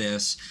do all of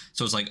this,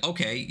 so it's like,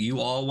 okay,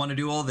 you all want to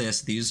do all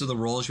this, these are the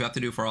roles you have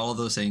to do for all of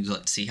those things,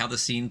 let's see how the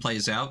scene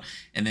plays out,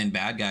 and then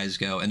bad guys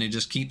go, and it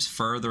just keeps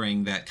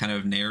furthering that kind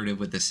of narrative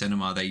with the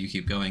cinema that you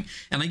keep going.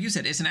 And like you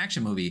said, it's an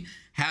action movie.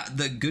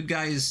 The good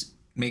guys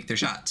make their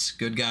shots,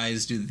 good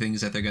guys do the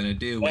things that they're going to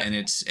do, and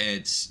it's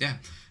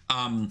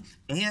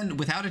and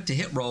without it to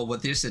hit roll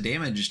with just the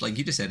damage, like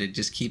you just said, it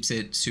just keeps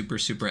it super,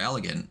 super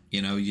elegant.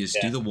 You know, you just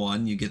do the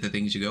one, you get the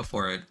things, you go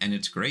for it, and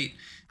it's great.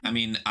 I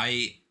mean,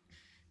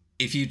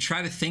 if you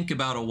try to think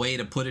about a way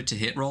to put it to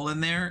hit roll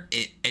in there,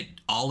 it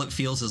all it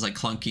feels is like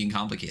clunky and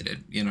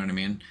complicated. You know what I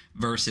mean?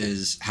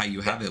 Versus how you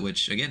have it,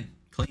 which again,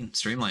 clean,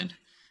 streamlined.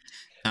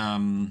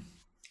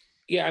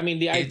 Yeah, I mean,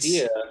 the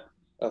idea.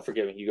 Oh,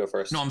 forgive me. You go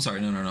first. No, I'm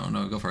sorry.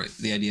 No. Go for it.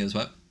 The idea is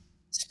what?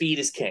 Speed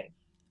is king.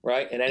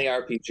 Right? In any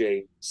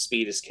RPG,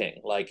 speed is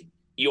king. Like,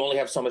 you only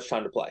have so much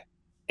time to play.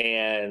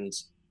 And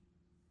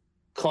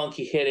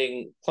clunky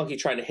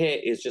trying to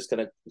hit is just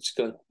gonna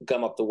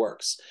gum up the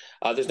works.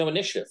 There's no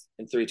initiative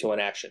in 3-2-1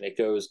 action. It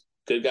goes,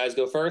 good guys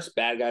go first,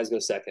 bad guys go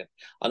second.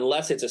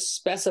 Unless it's a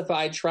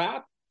specified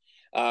trap,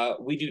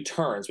 we do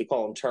turns. We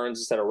call them turns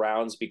instead of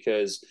rounds,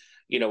 because,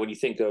 you know, when you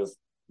think of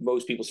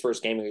most people's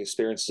first gaming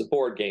experience is a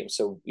board game.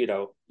 So, you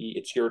know,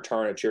 it's your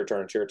turn.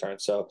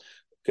 So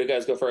good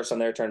guys go first on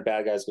their turn,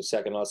 bad guys go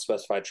second on a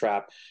specified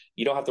trap.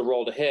 You don't have to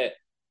roll to hit,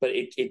 but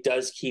it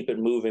does keep it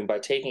moving. By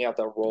taking out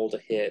the roll to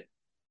hit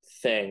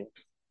thing,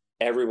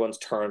 everyone's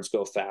turns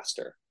go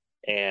faster.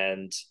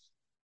 And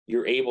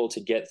you're able to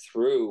get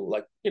through,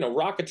 like, you know,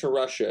 Rocket to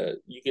Russia,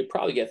 you could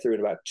probably get through in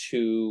about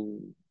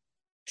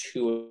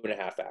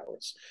 2.5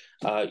 hours.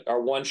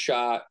 Our one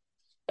shot,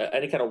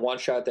 any kind of one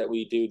shot that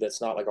we do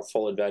that's not like a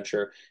full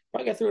adventure,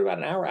 probably get through in about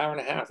an hour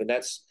and a half. And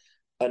that's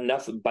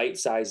enough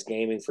bite-sized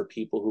gaming for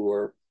people who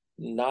are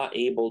not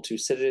able to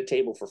sit at a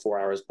table for 4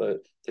 hours, but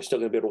they're still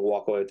going to be able to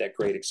walk away with that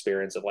great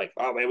experience of like,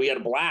 oh man, we had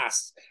a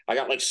blast. I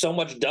got like so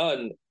much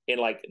done in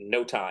like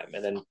no time,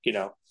 and then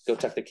go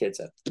tuck the kids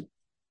in.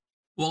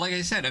 Well, like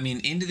I said, I mean,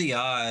 Into the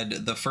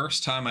Odd, the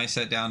first time I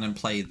sat down and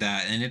played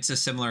that, and it's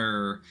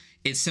similar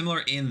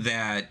in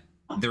that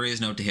there is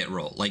no to hit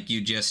roll. Like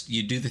you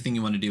do the thing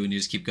you want to do and you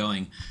just keep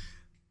going.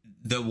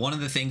 One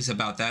of the things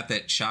about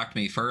that shocked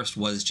me first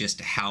was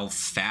just how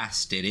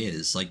fast it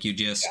is. Like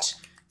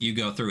you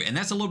go through, and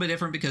that's a little bit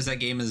different because that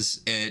game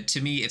is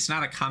to me, it's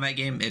not a combat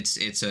game.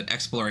 It's an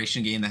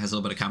exploration game that has a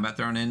little bit of combat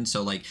thrown in.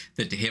 So like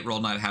the to hit roll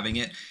not having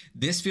it,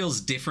 this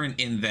feels different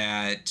in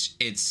that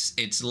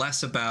it's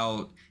less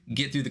about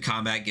get through the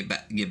combat,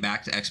 get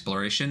back to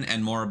exploration,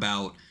 and more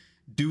about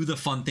do the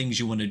fun things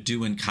you want to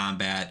do in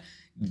combat,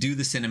 do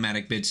the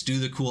cinematic bits, do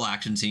the cool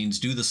action scenes,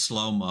 do the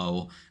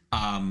slow-mo,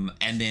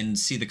 and then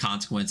see the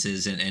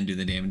consequences and do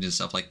the damage and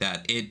stuff like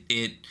that.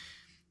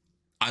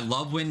 I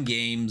love when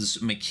games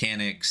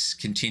mechanics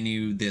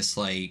continue this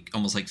like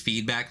almost like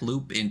feedback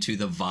loop into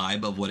the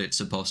vibe of what it's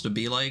supposed to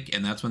be like.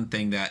 And that's one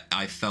thing that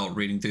I felt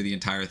reading through the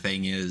entire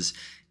thing is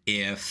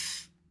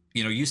if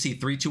you see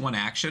 3, 2, 1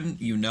 action,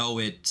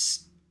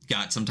 it's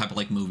got some type of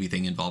like movie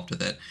thing involved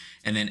with it,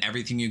 and then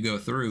everything you go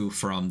through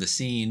from the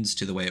scenes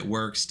to the way it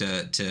works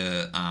to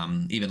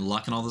even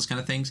luck and all those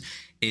kind of things,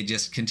 it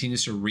just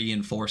continues to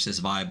reinforce this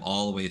vibe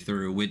all the way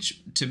through,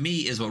 which to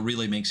me is what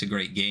really makes a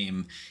great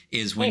game,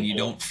 is when you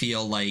don't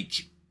feel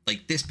like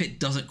this bit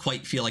doesn't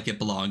quite feel like it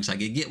belongs.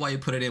 Like I get why you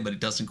put it in, but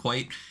it doesn't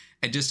quite.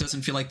 It just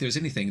doesn't feel like there's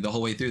anything the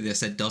whole way through this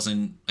that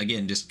doesn't,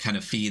 again, just kind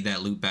of feed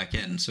that loop back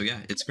in. So yeah,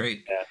 it's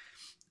great. Yeah.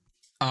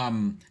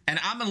 And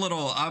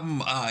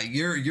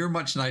you're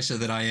much nicer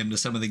than I am to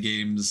some of the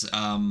games.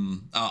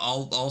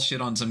 I'll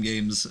shit on some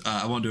games.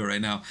 I won't do it right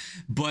now.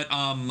 But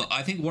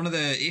I think one of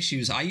the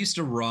issues I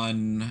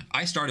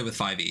started with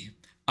 5e.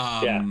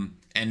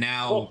 And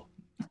now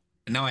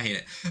I hate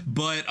it.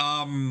 But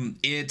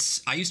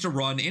I used to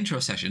run intro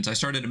sessions. I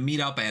started a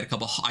meetup.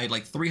 I had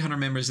like 300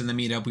 members in the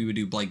meetup. We would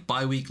do like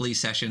bi-weekly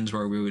sessions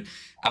where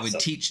I would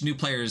teach new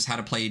players how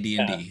to play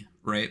D&D,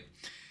 right?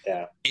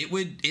 Yeah.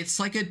 It's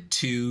like a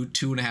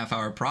 2.5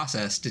 hour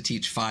process to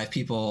teach 5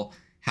 people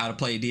how to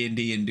play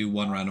D&D and do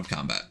 1 round of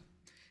combat.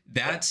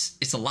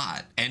 It's a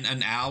lot. And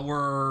an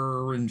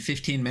hour and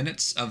 15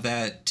 minutes of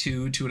that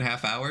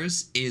 2.5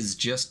 hours is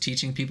just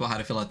teaching people how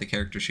to fill out the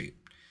character sheet.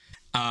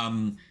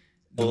 One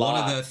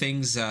of the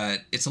things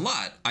that it's a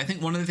lot. I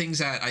think one of the things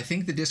that I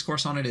think the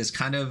discourse on it has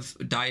kind of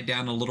died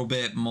down a little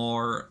bit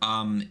more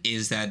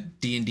is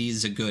that D&D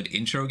is a good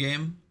intro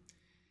game.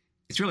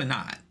 It's really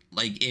not.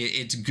 Like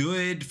it's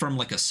good from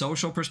like a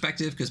social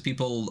perspective because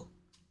people,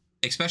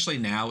 especially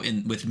now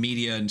with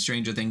media and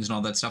Stranger Things and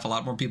all that stuff, a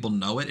lot more people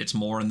know it. It's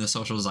more in the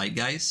social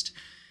zeitgeist.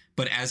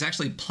 But as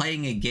actually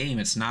playing a game,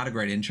 it's not a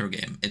great intro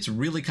game. It's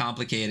really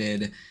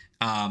complicated.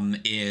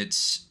 The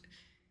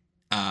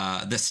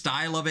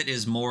style of it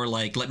is more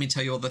like, let me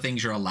tell you all the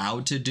things you're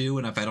allowed to do,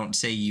 and if I don't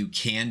say you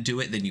can do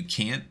it, then you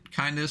can't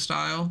kind of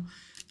style.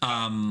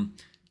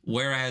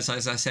 Whereas,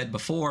 as I said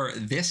before,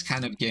 this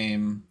kind of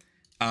game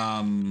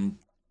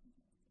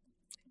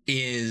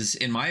is,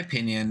 in my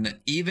opinion,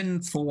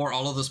 even for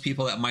all of those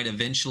people that might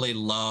eventually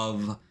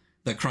love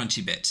the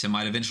crunchy bits and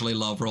might eventually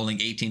love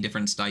rolling 18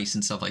 different dice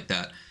and stuff like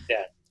that.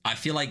 Yeah. I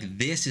feel like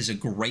this is a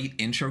great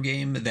intro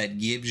game that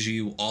gives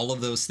you all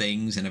of those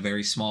things in a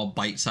very small,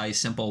 bite-sized,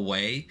 simple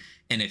way.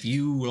 And if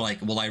you were like,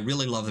 well, I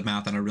really love the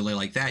math and I really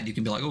like that, you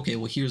can be like, okay,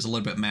 well, here's a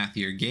little bit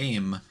mathier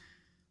game.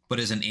 But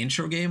as an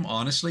intro game,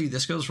 honestly,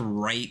 this goes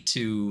right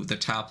to the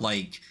top,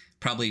 like,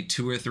 probably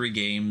 2 or 3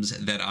 games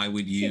that I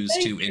would use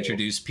to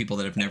introduce people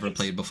that have never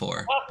played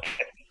before.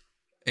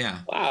 Yeah.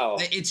 Wow.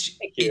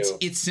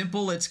 It's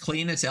simple, it's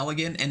clean, it's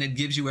elegant, and it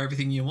gives you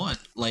everything you want.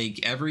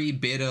 Like every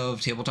bit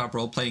of tabletop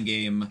role-playing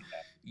game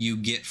you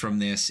get from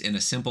this in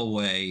a simple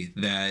way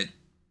that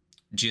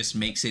just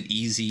makes it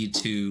easy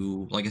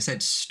to, like I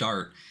said,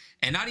 start.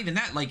 And not even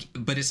that, like,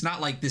 but it's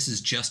not like this is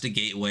just a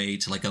gateway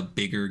to like a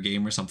bigger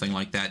game or something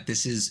like that.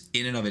 This is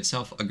in and of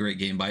itself a great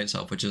game by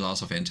itself, which is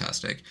also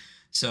fantastic.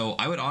 So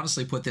I would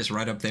honestly put this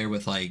right up there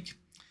with like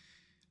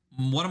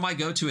one of my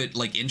go-to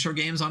like intro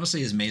games,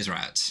 honestly, is Maze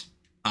Rats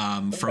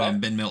from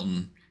Ben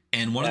Milton.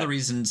 And one of the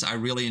reasons I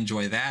really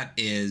enjoy that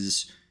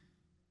is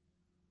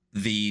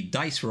the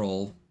dice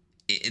roll,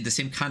 the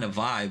same kind of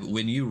vibe.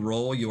 When you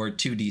roll your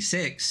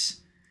 2d6,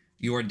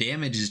 your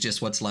damage is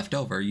just what's left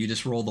over. You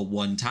just roll the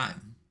one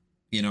time.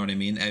 You know what I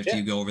mean? After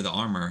you go over the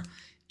armor.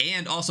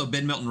 And also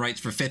Ben Milton writes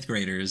for 5th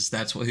graders.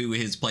 That's who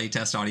his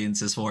playtest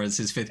audience is for, is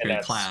his 5th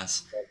grade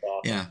class. That's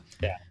awesome.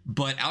 Yeah.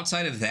 But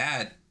outside of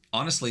that,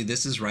 honestly,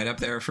 this is right up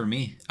there for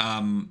me.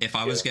 If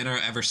I was going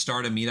to ever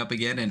start a meetup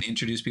again and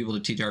introduce people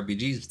to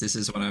TTRPGs, this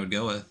is what I would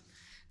go with.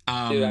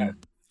 Dude,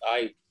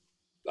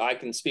 I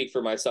can speak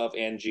for myself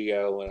and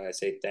Gio when I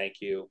say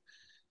thank you.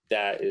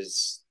 That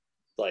is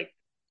like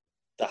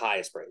the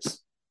highest praise.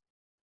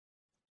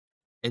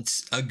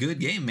 It's a good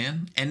game,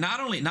 man. And not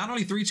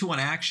only 3, 2, 1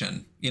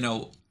 action,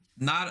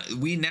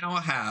 we now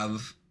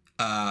have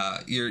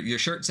your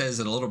shirt says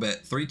it a little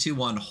bit.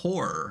 321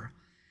 horror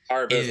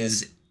Our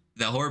business. is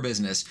the horror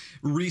business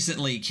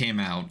recently came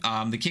out.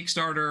 The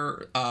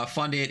Kickstarter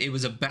funded. It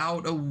was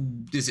about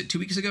is it 2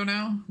 weeks ago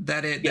now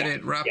that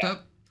it wrapped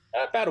up?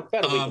 About a week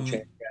and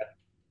change. Yeah.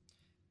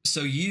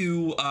 So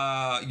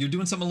you're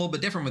doing something a little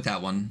bit different with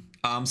that one.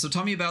 So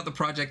tell me about the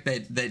project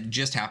that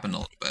just happened a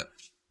little bit.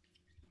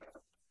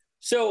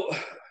 So,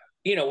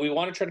 we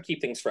want to try to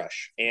keep things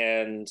fresh.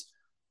 And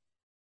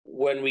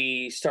when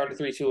we started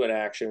 321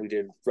 Action, we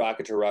did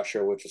Rocket to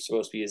Russia, which was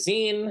supposed to be a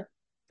zine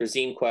for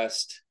Zine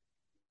Quest.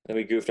 Then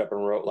we goofed up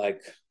and wrote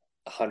like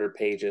 100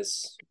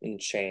 pages and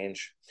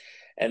change.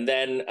 And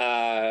then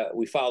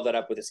we followed that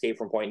up with Escape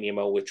from Point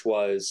Nemo, which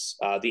was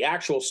the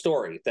actual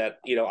story that,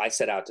 I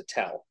set out to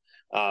tell.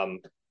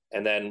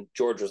 And then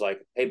George was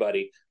like, hey,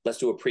 buddy, let's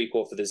do a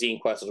prequel for the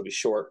Zine Quest. It'll be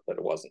short, but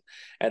it wasn't.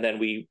 And then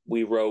we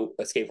wrote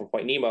Escape from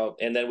Point Nemo.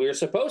 And then we were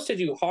supposed to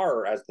do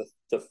horror as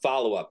the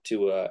follow-up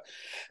to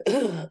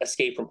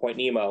Escape from Point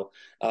Nemo.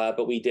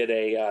 But we did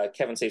a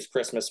Kevin Saves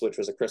Christmas, which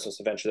was a Christmas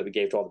adventure that we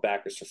gave to all the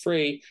backers for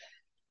free.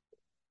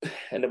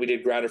 And then we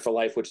did Grounded for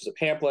Life, which is a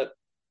pamphlet.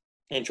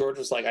 And George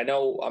was like, I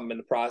know I'm in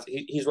the process.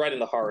 He's writing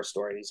the horror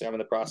story. He's like, I'm in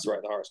the process of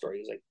writing the horror story.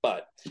 He's like,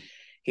 but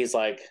he's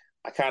like,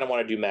 I kind of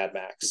want to do Mad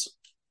Max.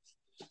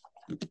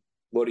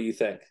 What do you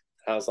think?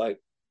 I was like,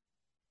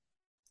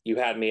 you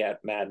had me at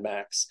Mad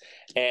Max.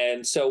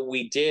 And so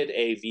we did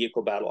a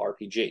vehicle battle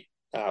RPG.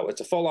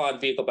 It's a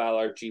full-on vehicle battle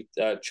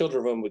RPG.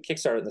 Children of Whom would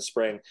Kickstarter in the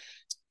spring.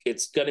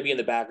 It's going to be in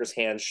the backers'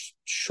 hands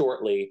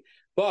shortly,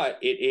 but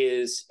it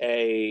is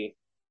and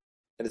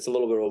it's a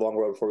little bit of a long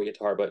road before we get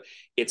to hard, but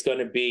it's going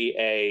to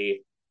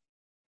be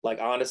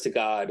honest to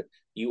God,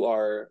 you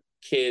are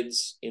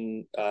kids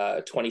in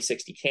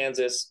 2060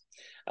 Kansas.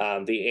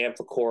 The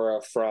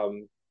Amphicora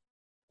from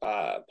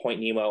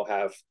Point Nemo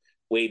have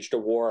waged a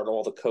war on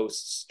all the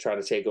coasts trying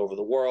to take over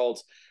the world.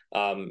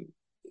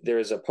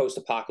 There's a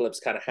post-apocalypse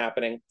kind of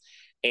happening,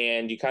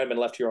 and you kind of been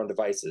left to your own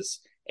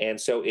devices.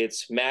 And so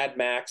it's Mad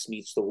Max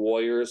meets the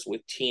Warriors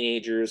with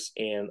teenagers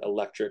and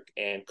electric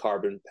and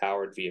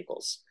carbon-powered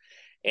vehicles.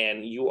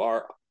 And you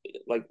are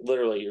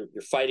literally you're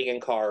fighting in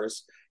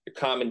cars, you're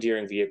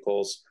commandeering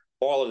vehicles,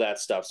 all of that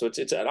stuff. So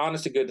it's an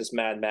honest to goodness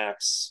Mad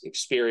Max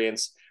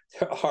experience.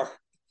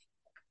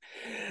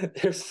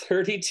 There's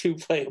 32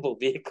 playable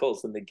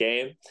vehicles in the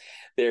game.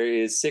 There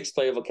is 6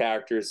 playable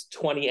characters,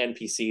 20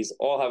 NPCs,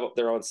 all have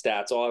their own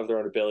stats, all have their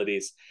own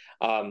abilities.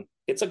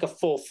 It's like a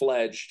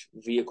full-fledged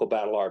vehicle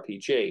battle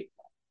RPG.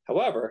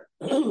 However,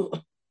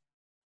 the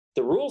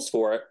rules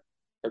for it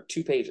are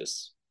 2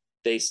 pages.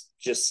 They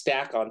just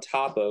stack on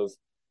top of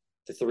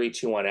the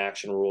 321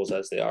 Action rules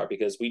as they are,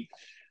 because we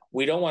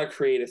don't want to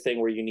create a thing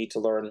where you need to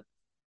learn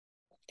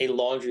a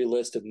laundry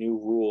list of new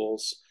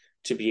rules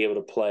to be able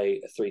to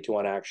play a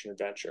 321 Action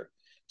adventure.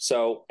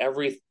 So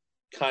every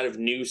kind of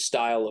new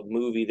style of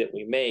movie that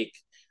we make,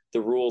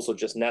 the rules will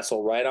just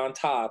nestle right on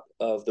top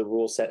of the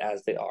rule set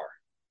as they are.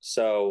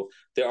 So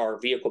there are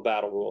vehicle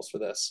battle rules for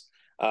this.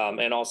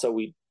 And also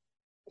we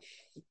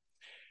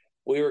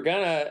were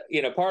gonna,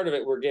 part of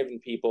it we're giving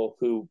people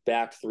who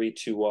backed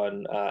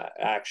 321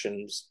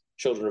 Actions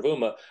Children of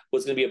Uma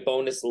was going to be a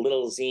bonus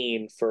little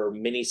zine for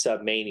Mini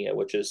Sub Mania,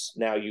 which is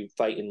now you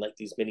fight in like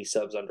these mini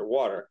subs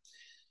underwater.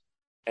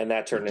 And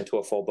that turned into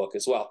a full book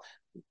as well.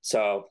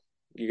 So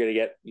you're gonna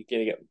get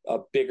a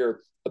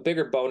bigger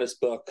bonus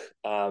book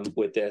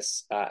with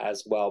this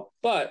as well.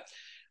 But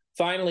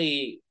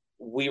finally,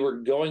 we were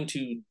going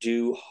to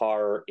do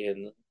horror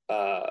in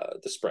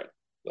the spring.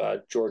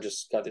 George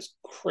has got this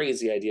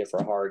crazy idea for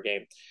a horror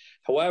game.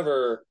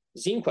 However,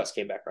 Zine Quest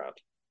came back around,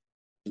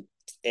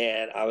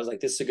 and I was like,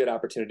 this is a good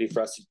opportunity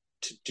for us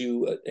to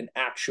do an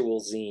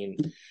actual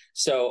zine.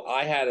 So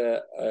I had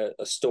a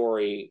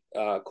story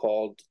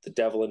called The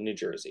Devil in New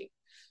Jersey,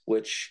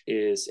 which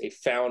is a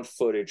found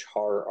footage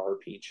horror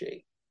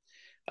RPG,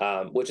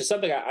 which is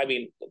something, I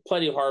mean,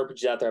 plenty of horror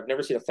RPGs out there. I've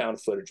never seen a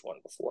found footage one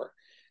before.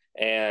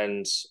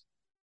 And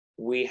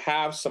we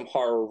have some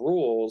horror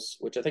rules,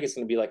 which I think is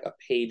going to be like a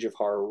page of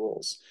horror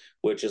rules,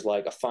 which is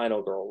like a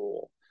Final Girl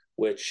rule,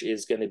 which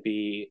is going to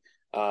be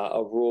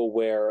a rule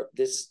where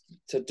this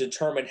to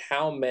determine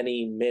how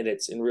many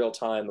minutes in real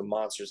time a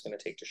monster is going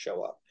to take to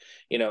show up,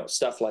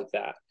 stuff like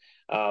that.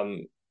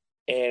 And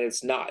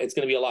it's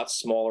going to be a lot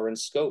smaller in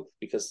scope,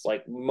 because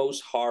like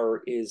most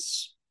horror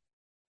is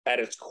at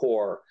its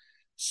core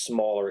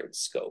smaller in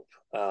scope.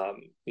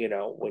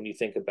 When you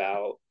think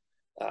about,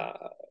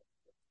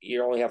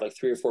 you only have like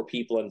 3 or 4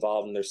 people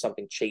involved and there's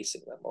something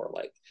chasing them, or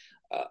like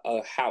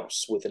a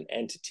house with an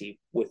entity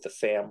with the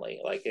family.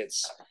 Like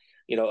it's,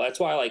 that's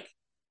why, like,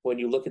 when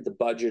you look at the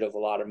budget of a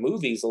lot of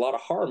movies, a lot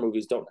of horror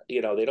movies don't,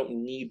 they don't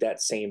need that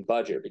same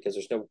budget, because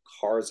there's no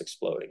cars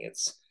exploding.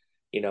 It's,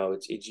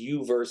 it's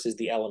you versus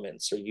the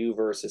elements, or you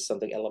versus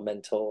something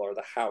elemental, or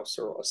the house,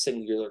 or a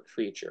singular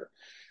creature.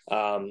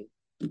 But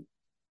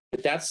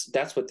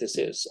that's what this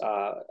is.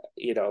 I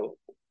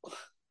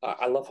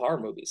love horror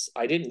movies.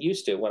 I didn't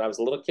used to. When I was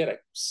a little kid, I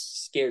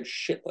scared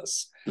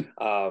shitless.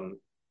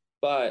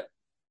 But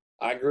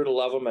I grew to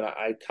love them, and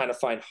I kind of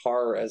find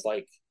horror as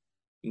like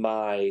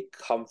my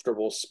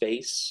comfortable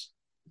space,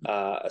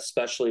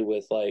 especially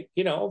with like,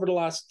 over the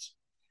last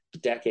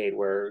decade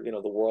where,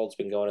 the world's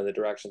been going in the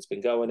direction it's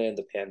been going in,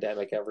 the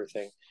pandemic,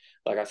 everything.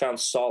 Like I found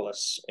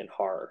solace in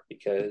horror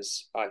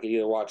because I could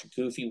either watch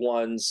goofy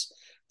ones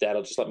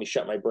that'll just let me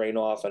shut my brain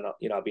off and,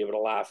 I'll be able to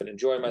laugh and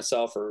enjoy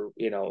myself, or,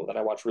 then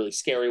I watch really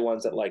scary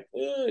ones that like,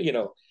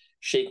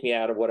 shake me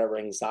out of whatever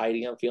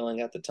anxiety I'm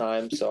feeling at the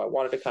time. So I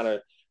wanted to kind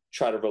of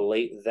try to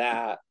relate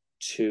that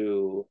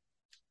to,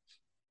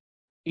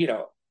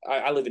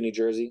 I live in New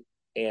Jersey,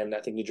 and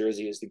I think New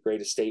Jersey is the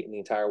greatest state in the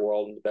entire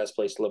world and the best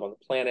place to live on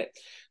the planet.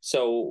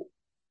 So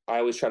I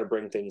always try to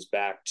bring things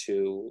back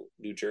to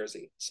New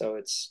Jersey. So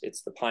it's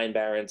the Pine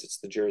Barrens, it's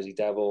the Jersey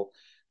Devil.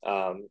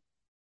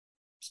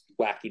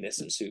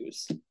 Wackiness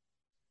ensues.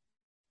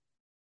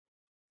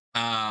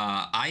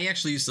 I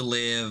actually used to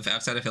live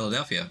outside of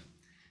Philadelphia,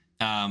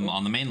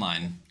 on the main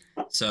line.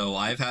 So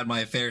I've had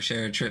my fair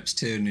share of trips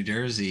to New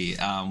Jersey.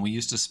 We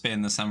used to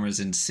spend the summers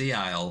in Sea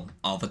Isle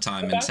all the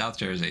time in South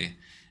Jersey.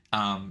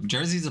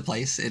 Jersey's a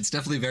place. It's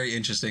definitely very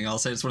interesting. I'll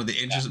say it's one of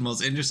the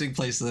most interesting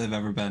places I've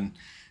ever been.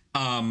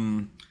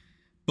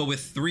 But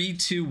with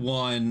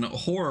 3-2-1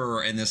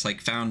 horror and this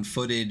like found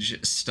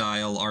footage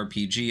style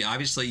RPG,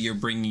 obviously you're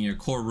bringing your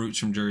core roots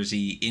from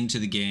Jersey into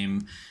the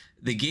game.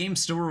 The game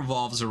still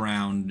revolves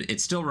around,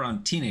 it's still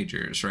around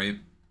teenagers, right?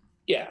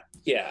 Yeah.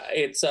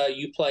 It's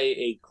you play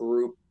a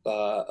group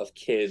of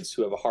kids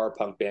who have a horror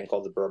punk band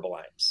called the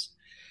Burbalimes.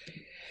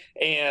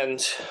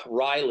 And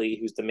Riley,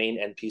 who's the main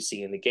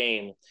NPC in the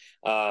game,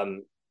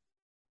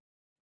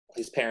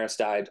 his parents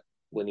died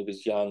when he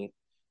was young.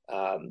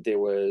 There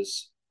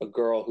was a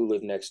girl who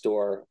lived next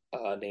door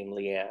named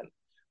Leanne,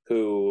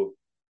 who,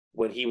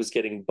 when he was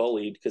getting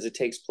bullied, because it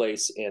takes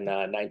place in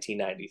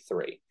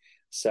 1993.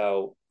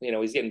 So,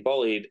 he's getting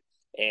bullied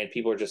and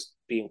people are just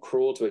being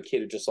cruel to a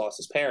kid who just lost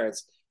his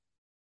parents.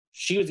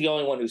 She was the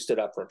only one who stood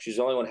up for him. She was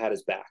the only one who had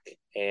his back.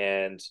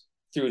 And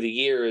through the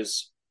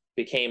years,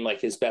 became like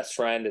his best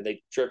friend, and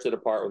they drifted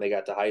apart when they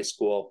got to high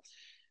school.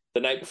 The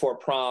night before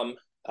prom,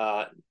 in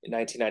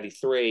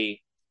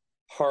 1993,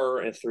 her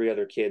and 3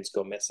 other kids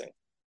go missing,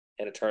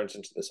 and it turns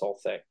into this whole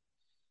thing.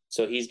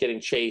 So he's getting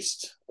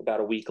chased about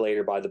a week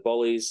later by the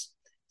bullies,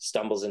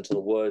 stumbles into the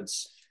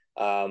woods,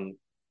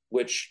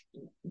 which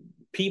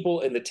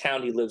people in the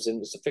town he lives in,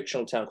 it's a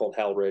fictional town called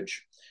Hellridge,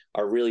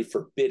 are really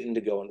forbidden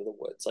to go into the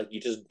woods. Like, you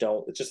just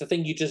don't, it's just a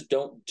thing you just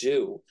don't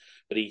do.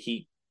 But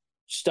he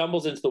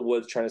stumbles into the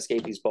woods trying to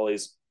escape these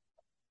bullies.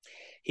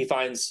 He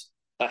finds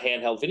a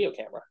handheld video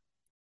camera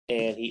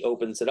and he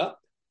opens it up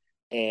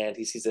and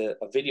he sees a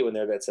video in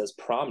there that says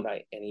prom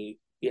night. And he,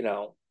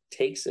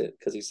 takes it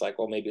because he's like,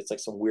 well, maybe it's like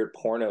some weird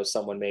porno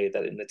someone made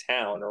that in the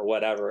town or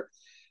whatever.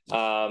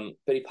 But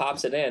he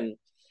pops it in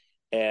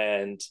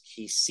and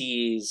he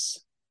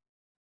sees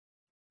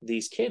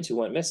these kids who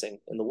went missing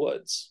in the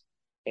woods.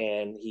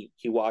 And he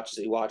watches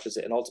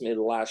it. And ultimately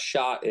the last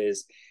shot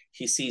is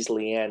he sees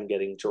Leanne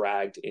getting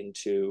dragged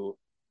into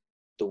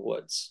the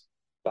woods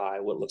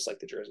by what looks like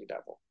the Jersey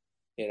Devil,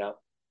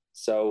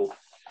 So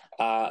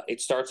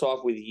it starts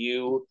off with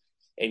you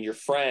and your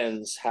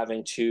friends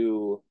having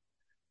to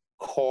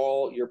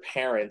call your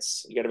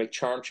parents. You got to make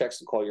charm checks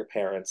and call your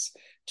parents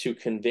to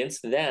convince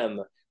them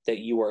that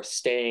you are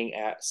staying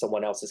at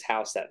someone else's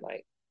house that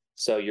night.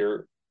 So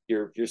you're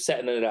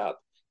setting it up.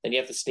 Then you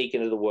have to sneak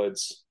into the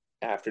woods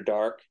after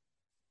dark,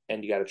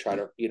 and you got to try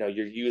to,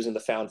 you're using the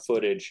found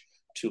footage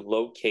to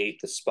locate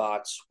the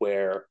spots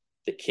where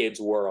the kids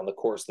were on the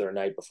course of their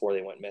night before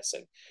they went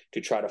missing,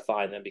 to try to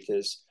find them.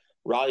 Because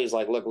Raleigh's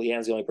like, look,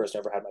 Leanne's the only person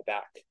who ever had my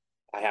back.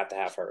 I have to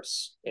have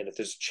hers. And if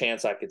there's a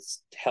chance I could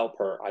help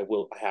her, I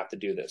have to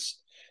do this.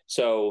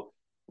 So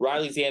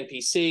Riley's the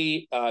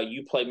NPC.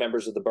 You play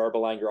members of the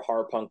Burbalang, you're a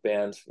horror punk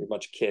band, you're a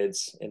bunch of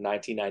kids in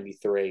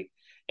 1993,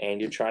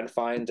 and you're trying to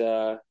find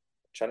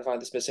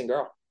this missing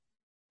girl.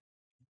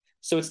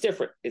 So it's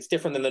different. It's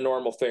different than the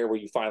normal fare where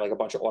you find like a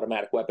bunch of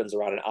automatic weapons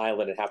around an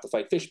island and have to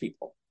fight fish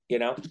people,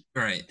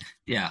 Right.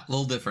 Yeah. A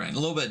little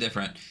bit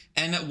different.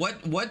 And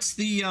what's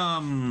the,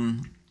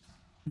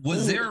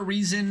 was there a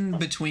reason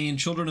between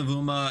Children of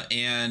Uma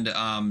and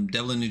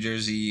Devil in New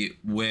Jersey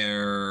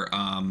where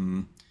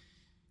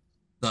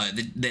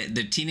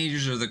the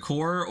teenagers are the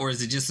core, or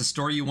is it just the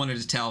story you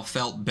wanted to tell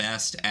felt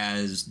best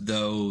as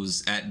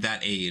those at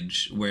that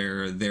age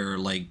where they're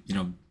like,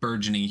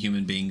 burgeoning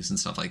human beings and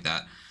stuff like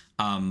that?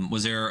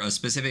 Was there a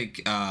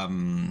specific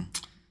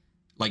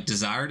like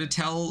desire to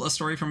tell a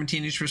story from a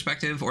teenage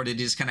perspective, or did it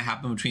just kind of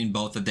happen between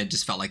both that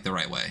just felt like the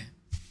right way?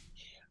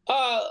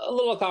 A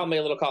little column A,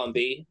 a little column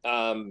B.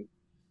 One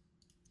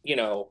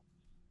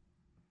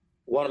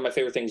of my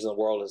favorite things in the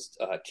world is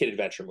kid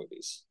adventure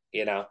movies.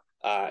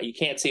 You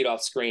can't see it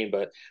off screen,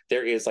 but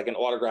there is like an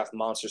autographed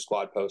Monster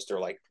Squad poster,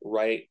 like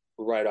right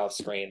off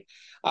screen.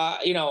 I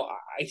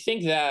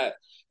think that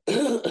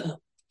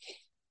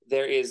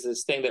there is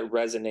this thing that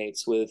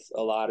resonates with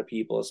a lot of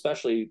people,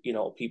 especially,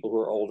 people who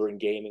are older in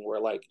gaming,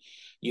 where like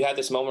you had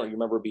this moment where you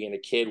remember being a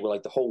kid where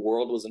like the whole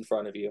world was in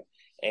front of you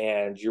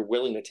and you're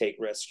willing to take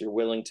risks. You're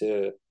willing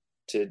to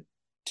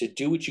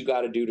do what you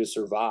got to do to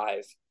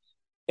survive.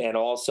 and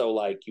also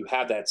like you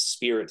have that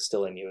spirit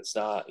still in you. It's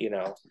not,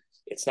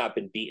 it's not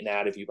been beaten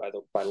out of you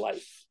by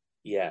life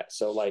yet.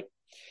 So like,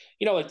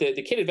 like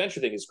the kid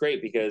adventure thing is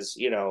great because,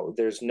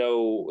 there's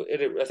no, I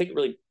think it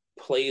really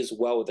plays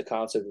well with the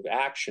concept of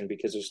action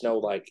because there's no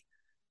like,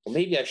 well,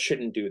 maybe I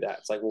shouldn't do that.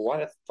 It's like, well, why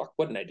the fuck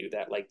wouldn't I do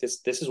that? Like this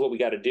is what we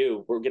got to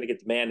do. We're going to get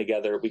the band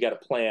together. We got a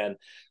plan.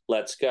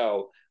 Let's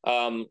go.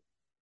 But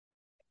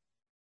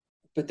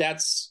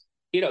that's,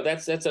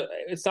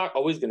 it's not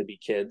always going to be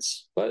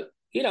kids, but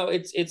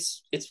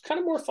it's kind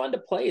of more fun to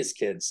play as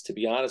kids, to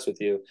be honest with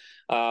you.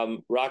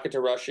 Rocket to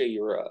Russia,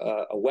 you're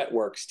a wet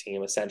works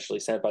team, essentially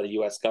sent by the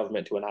U.S.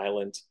 government to an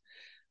island.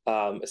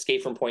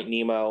 Escape from Point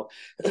Nemo,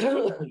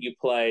 you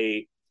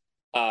play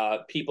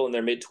people in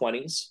their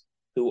mid-20s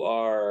who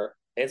are,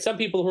 and some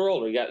people who are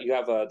older. You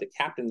have the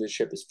captain of the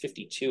ship is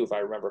 52, if I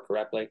remember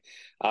correctly.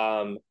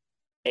 And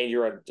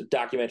you're a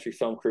documentary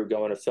film crew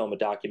going to film a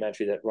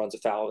documentary that runs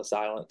afoul of this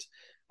island.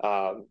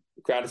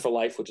 Grounded for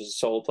Life, which is a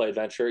solo play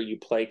adventure. You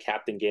play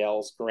Captain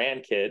Gale's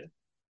grandkid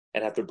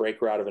and have to break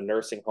her out of a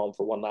nursing home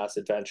for one last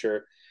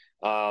adventure.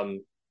 The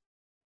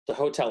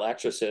Hotel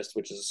Exorcist,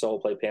 which is a solo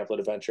play pamphlet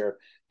adventure.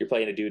 You're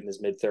playing a dude in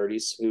his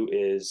mid-30s who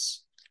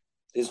is,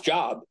 his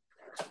job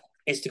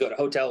is to go to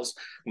hotels,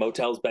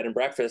 motels, bed and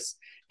breakfasts,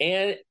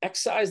 and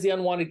excise the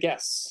unwanted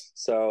guests.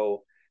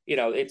 So,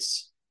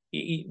 it's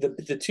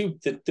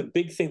the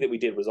big thing that we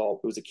did was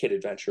a kid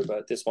adventure,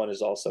 but this one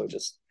is also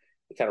just,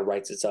 it kind of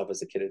writes itself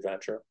as a kid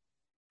adventure.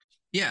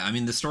 Yeah, I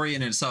mean, the story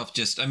in itself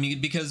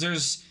because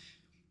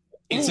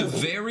it's a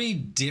very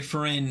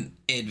different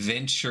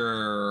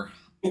adventure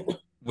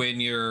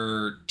when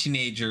you're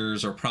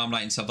teenagers or prom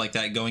night and stuff like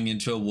that going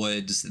into a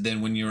woods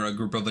than when you're a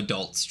group of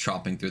adults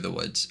tromping through the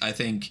woods. I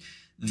think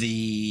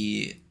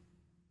even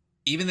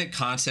the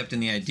concept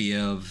and the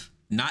idea of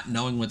not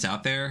knowing what's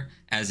out there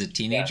as a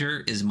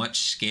teenager is much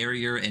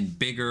scarier and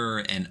bigger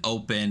and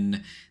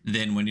open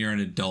than when you're an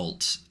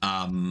adult.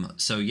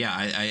 So yeah,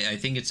 I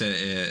think it's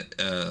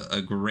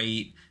a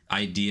great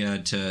idea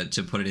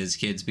to put it as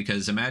kids,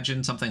 because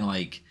imagine something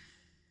like,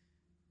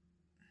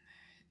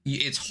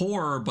 it's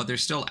horror, but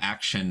there's still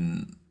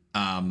action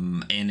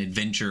and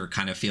adventure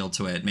kind of feel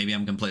to it. Maybe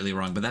I'm completely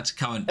wrong, but that's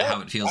how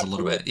it feels a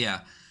little bit. Yeah.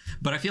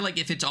 But I feel like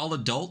if it's all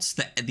adults,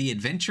 the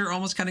adventure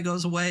almost kind of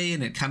goes away,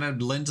 and it kind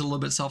of lends a little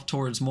bit itself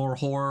towards more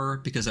horror,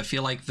 because I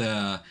feel like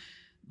the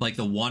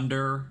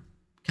wonder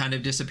kind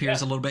of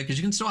disappears a little bit, because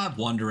you can still have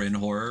wonder in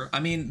horror. I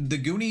mean, the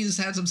Goonies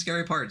had some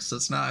scary parts. So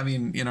it's not, I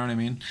mean, you know what I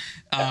mean?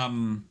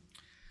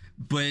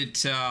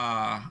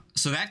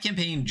 So that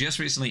campaign just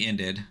recently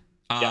ended.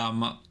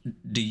 But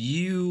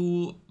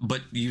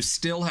you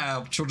still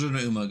have Children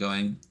of Uma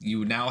going.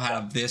 You now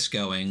have this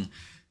going.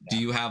 Do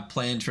you have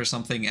plans for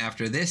something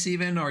after this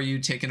even? Or are you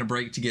taking a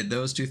break to get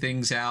those two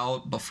things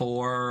out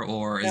before?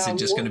 Or is it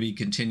just going to be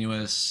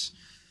continuous?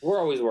 We're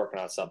always working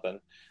on something.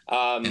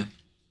 But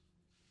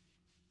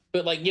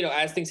like,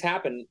 as things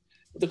happen,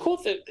 the cool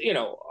thing,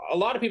 a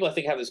lot of people I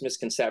think have this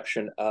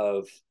misconception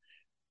of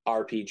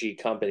RPG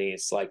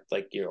companies.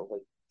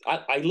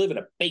 I live in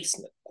a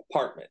basement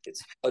apartment.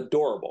 It's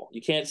adorable.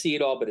 You can't see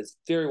it all, but it's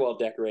very well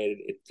decorated.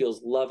 It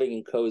feels loving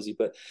and cozy.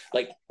 But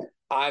like,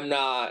 I'm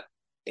not,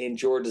 and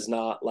George is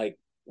not, like,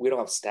 we don't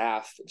have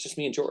staff. It's just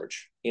me and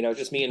George. It's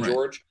just me and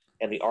George,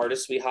 and the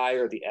artists we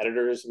hire, the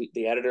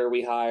editor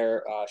we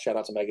hire. Shout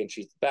out to Megan,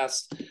 she's the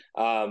best.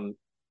 Our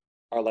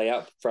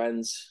layout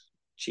friends,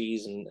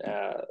 Cheese, and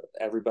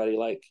everybody.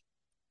 Like,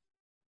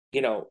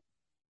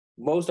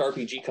 most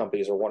RPG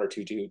companies are one or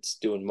two dudes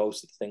doing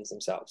most of the things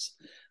themselves.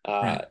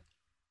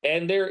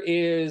 And there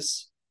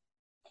is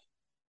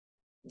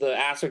the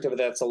aspect of it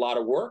that's a lot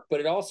of work, but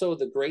it also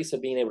the grace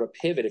of being able to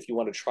pivot if you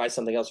want to try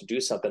something else or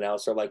do something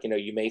else. Or like,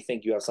 you may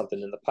think you have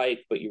something in the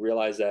pipe, but you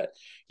realize that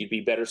you'd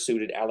be better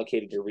suited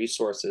allocating your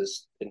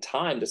resources and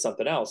time to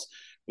something else.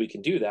 We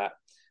can do that.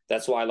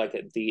 That's why, like,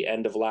 at the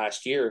end of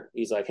last year,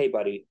 he's like, hey,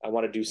 buddy, I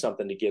want to do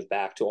something to give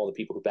back to all the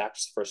people who backed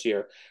us the first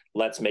year.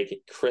 Let's make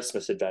a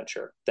Christmas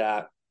adventure.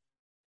 That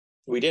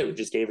we did. We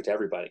just gave it to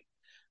everybody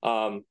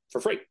for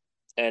free.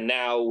 And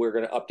now we're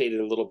going to update it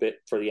a little bit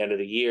for the end of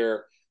the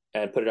year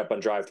and put it up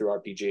on Drive-Thru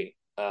RPG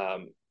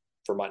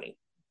for money.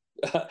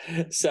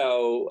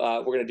 So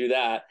we're going to do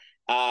that.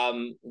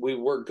 We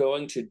were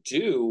going to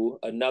do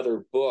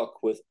another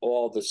book with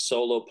all the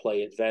solo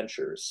play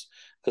adventures,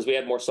 because we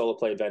had more solo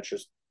play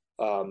adventures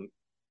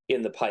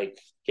in the pipe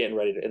getting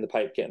ready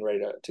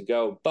to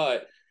go.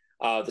 But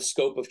the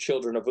scope of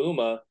Children of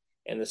Uma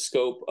and the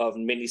scope of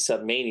Mini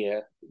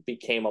Submania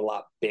became a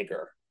lot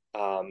bigger.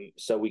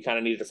 So we kind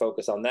of needed to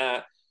focus on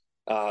that.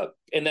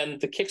 And then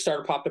the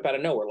Kickstarter popped up out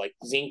of nowhere. Like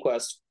Zine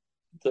Quest,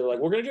 they're like,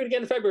 we're going to do it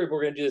again in February, but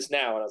we're going to do this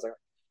now. And I was like,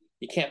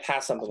 you can't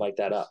pass something like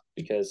that up,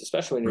 because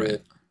especially when you're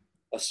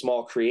a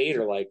small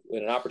creator, like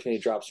when an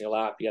opportunity drops in your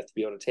lap, you have to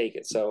be able to take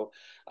it. So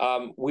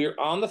we're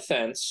on the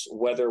fence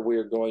whether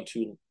we're going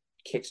to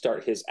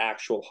kickstart his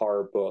actual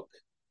horror book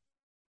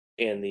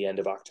in the end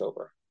of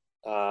October.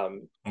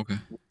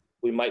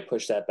 We might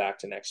push that back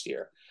to next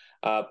year.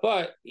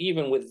 But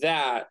even with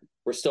that,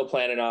 we're still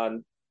planning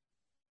on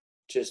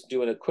just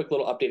doing a quick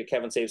little update of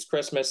Kevin Saves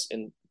Christmas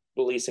and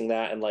releasing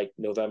that in like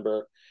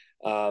November.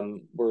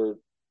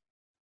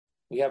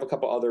 We have a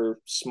couple other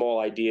small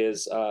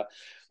ideas.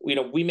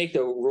 We make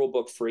the rule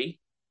book free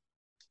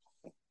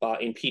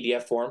in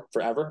PDF form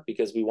forever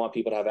because we want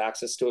people to have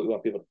access to it. We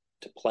want people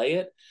to play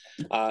it.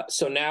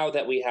 So now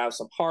that we have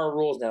some horror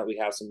rules, now that we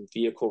have some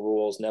vehicle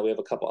rules, now we have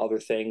a couple other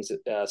things,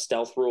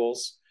 stealth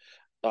rules.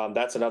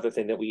 That's another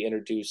thing that we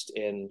introduced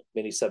in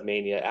Mini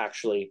Submania.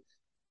 Actually,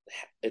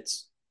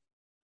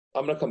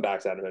 I'm going to come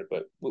back to that in a minute,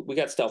 but we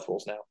got stealth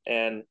rules now.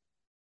 And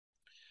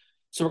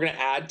so we're going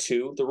to add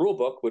to the rule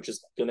book, which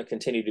is going to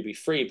continue to be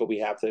free, but we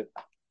have to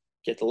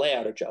get the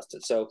layout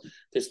adjusted. So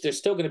there's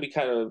still going to be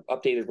kind of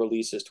updated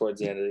releases towards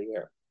the end of the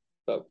year,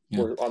 but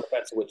we're on the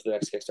fence of which the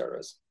next Kickstarter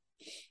is.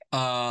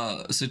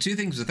 So two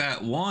things with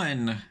that.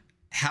 One,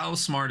 how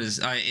smart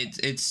is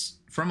it's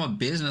from a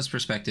business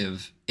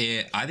perspective,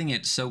 I think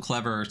it's so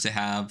clever to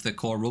have the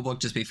core rulebook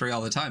just be free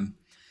all the time.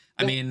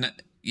 Yeah. I mean,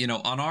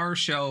 on our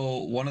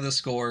show, one of the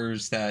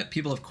scores that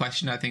people have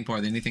questioned, I think more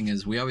than anything,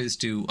 is we always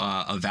do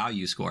a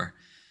value score.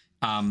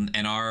 And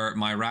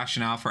my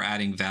rationale for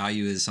adding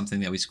value is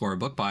something that we score a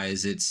book by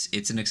is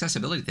it's an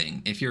accessibility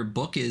thing. If your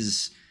book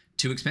is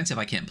too expensive,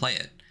 I can't play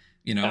it,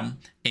 Yeah.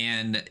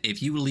 And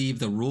if you leave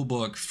the rule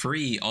book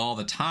free all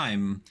the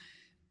time,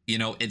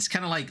 it's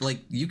kind of like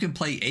you can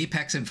play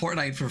Apex and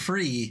Fortnite for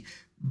free,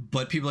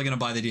 but people are going to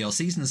buy the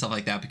DLCs and stuff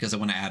like that because they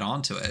want to add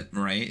on to it,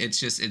 right?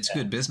 It's a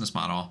good business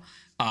model.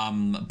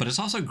 But it's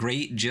also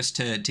great just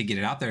to get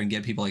it out there and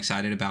get people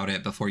excited about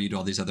it before you do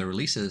all these other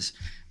releases.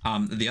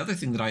 The other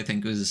thing that I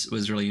think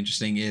was really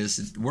interesting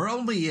is we're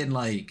only in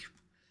like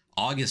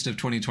August of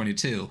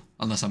 2022,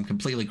 unless I'm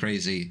completely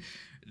crazy.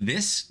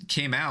 This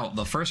came out,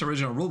 the first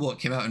original rulebook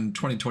came out in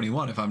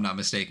 2021, if I'm not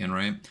mistaken,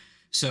 right?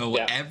 So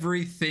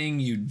everything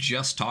you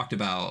just talked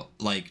about,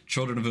 like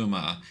Children of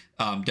Uma,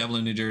 Devil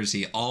in New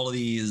Jersey, all of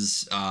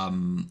these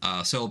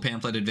solo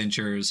pamphlet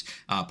adventures,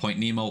 Point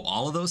Nemo,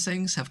 all of those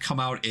things have come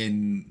out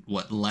in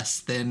less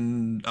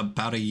than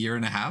about a year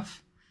and a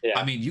half. Yeah.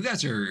 I mean, you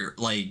guys are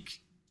like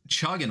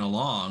chugging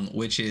along,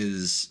 which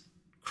is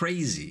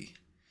crazy.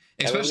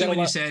 Especially when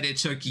you said it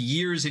took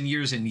years and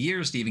years and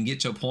years to even get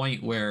to a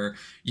point where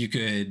you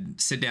could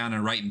sit down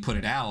and write and put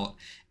it out.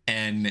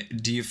 And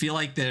do you feel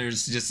like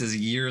there's just as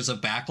years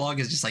of backlog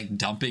is just like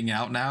dumping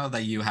out now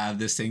that you have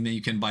this thing that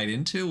you can bite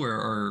into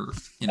or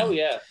Oh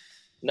yeah.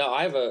 No,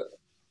 I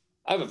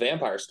have a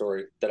vampire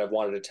story that I've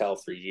wanted to tell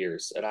for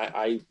years. And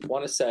I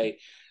want to say,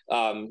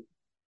 I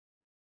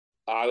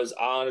was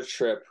on a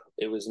trip.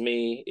 It was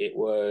me. It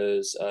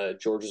was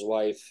George's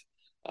wife,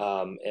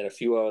 and a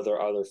few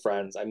other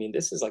friends. I mean,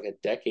 this is like a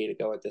decade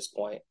ago at this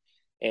point.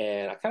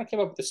 And I kind of came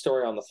up with the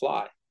story on the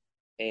fly.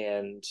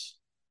 And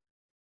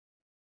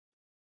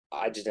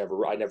I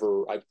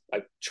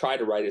tried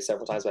to write it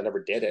several times, but I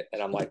never did it.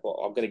 And I'm like,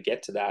 well, I'm going to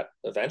get to that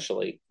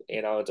eventually,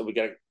 so we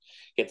got to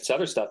get this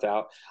other stuff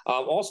out.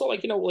 Also,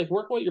 like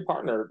working with your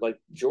partner, like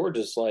George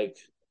is like,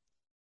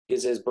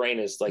 his brain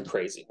is like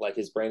crazy. Like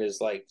his brain is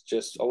like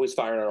just always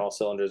firing on all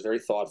cylinders, very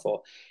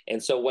thoughtful.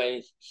 And so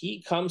when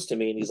he comes to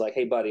me and he's like,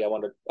 hey buddy, I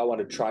want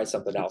to try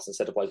something else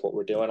instead of like what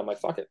we're doing, I'm like,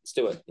 fuck it, let's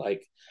do it.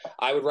 Like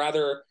I would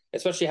rather,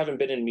 especially having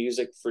been in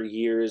music for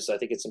years, I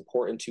think it's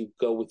important to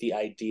go with the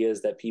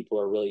ideas that people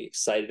are really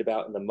excited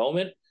about in the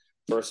moment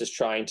versus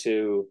trying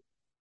to,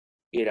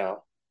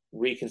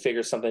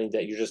 reconfigure something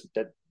that you're just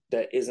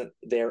that isn't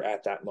there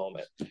at that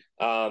moment.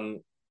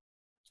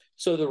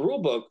 So the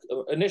rule book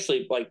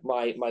initially, like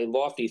my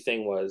lofty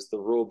thing was the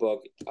rule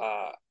book.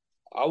 I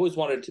always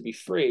wanted it to be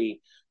free,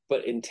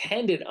 but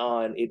intended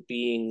on it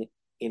being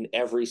in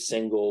every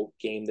single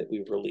game that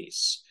we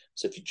release.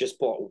 So if you just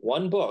bought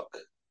one book,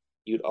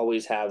 you'd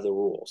always have the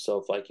rules.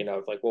 So if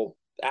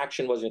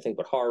action wasn't anything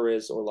but horror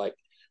is, or like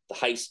the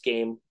heist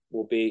game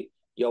will be,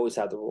 you always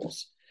have the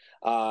rules.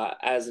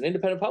 As an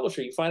independent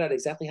publisher, you find out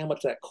exactly how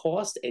much that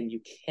cost, and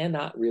you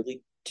cannot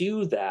really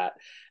do that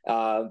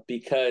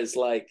because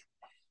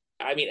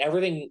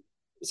everything.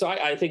 So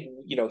I think,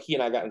 he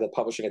and I got into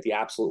publishing at the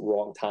absolute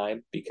wrong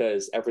time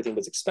because everything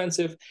was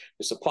expensive.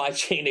 The supply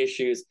chain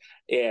issues.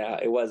 Yeah,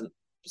 it wasn't.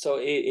 So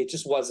it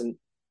just wasn't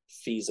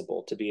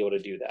feasible to be able to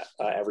do that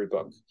every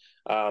book.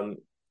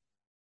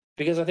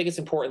 Because I think it's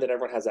important that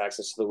everyone has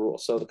access to the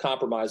rules. So the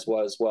compromise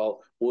was,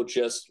 well, we'll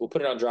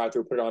put it on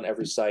drive-through, put it on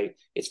every site.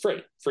 It's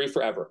free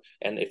forever.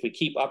 And if we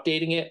keep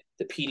updating it,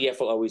 the PDF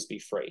will always be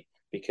free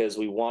because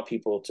we want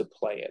people to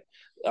play it.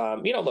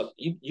 Look,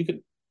 you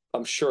could,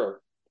 I'm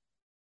sure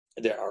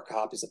there are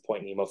copies of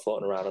Point Nemo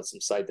floating around on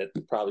some site that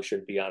probably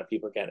shouldn't be on it.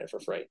 People are getting it for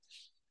free.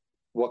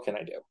 What can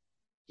I do?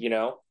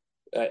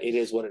 It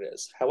is what it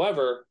is.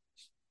 However,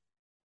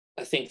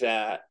 I think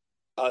that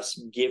us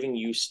giving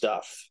you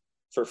stuff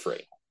for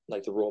free,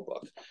 like the rule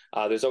book,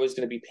 there's always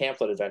going to be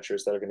pamphlet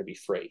adventures that are going to be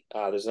free.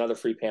 There's another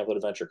free pamphlet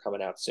adventure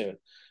coming out soon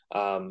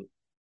that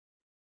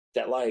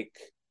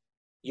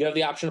you have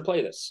the option to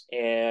play this,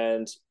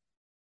 and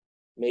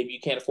maybe you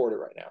can't afford it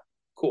right now.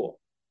 Cool.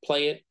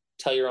 Play it,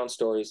 tell your own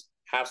stories,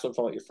 have some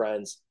fun with your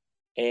friends,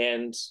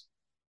 and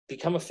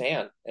become a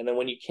fan. And then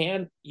when you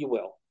can, you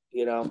will.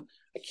 I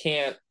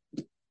can't,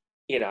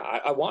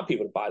 I want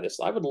people to buy this.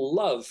 I would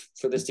love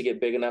for this to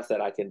get big enough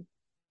that I can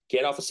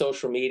get off of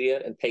social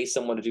media and pay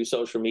someone to do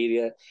social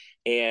media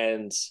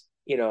and,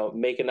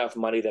 make enough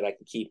money that I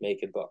can keep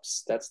making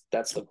books. That's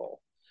the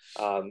goal.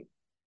 And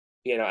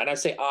I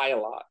say I a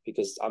lot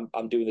because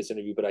I'm doing this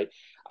interview, but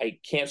I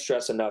can't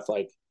stress enough,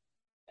 like,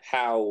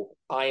 how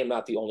I am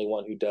not the only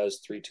one who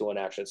does 3-2-1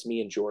 action. It's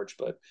me and George,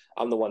 but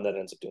I'm the one that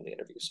ends up doing the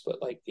interviews.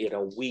 But like,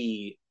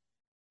 we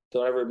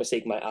don't ever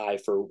mistake my I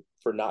for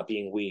not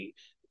being we.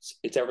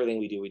 It's everything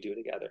we do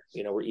together.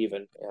 We're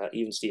even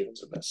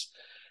Stevens in this.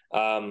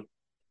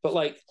 But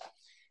like,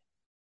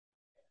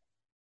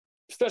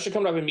 especially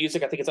coming up in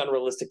music, I think it's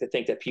unrealistic to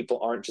think that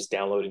people aren't just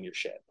downloading your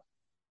shit,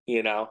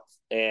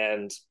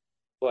 and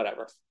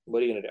whatever.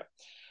 What are you gonna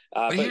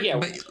do?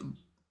 But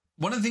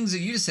one of the things that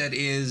you just said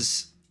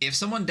is, if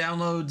someone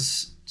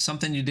downloads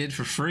something you did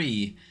for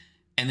free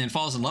and then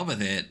falls in love with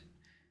it,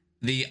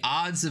 the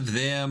odds of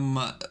them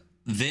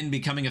then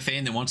becoming a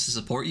fan that wants to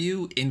support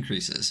you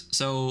increases.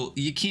 So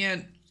you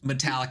can't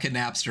Metallica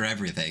Napster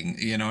everything.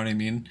 You know what I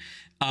mean?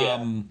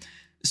 Yeah.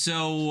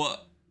 So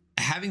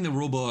having the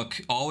rule book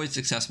always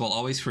accessible,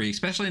 always free,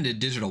 especially in the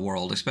digital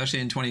world,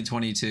 especially in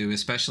 2022,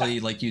 especially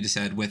like you just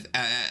said, with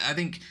I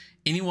think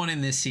anyone in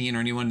this scene or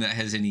anyone that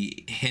has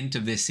any hint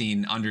of this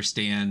scene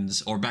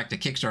understands, or back to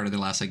Kickstarter the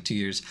last like 2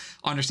 years,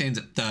 understands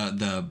that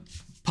the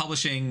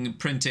publishing,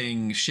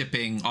 printing,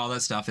 shipping, all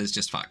that stuff is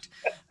just fucked.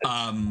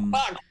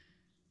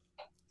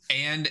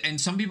 And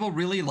some people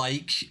really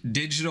like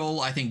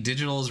digital. I think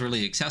digital is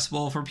really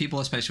accessible for people,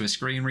 especially with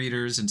screen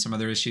readers and some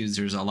other issues.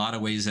 There's a lot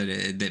of ways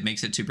that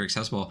makes it super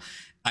accessible.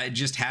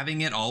 Just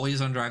having it always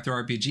on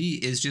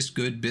Drive-Thru-RPG is just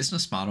good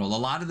business model. A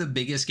lot of the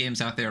biggest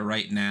games out there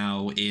right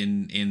now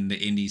in the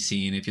indie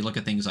scene, if you look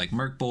at things like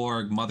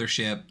Merkborg,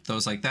 Mothership,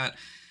 those like that,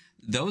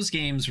 those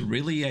games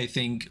really, I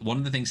think one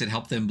of the things that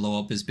helped them blow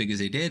up as big as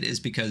they did is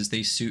because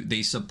they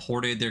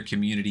supported their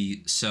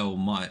community so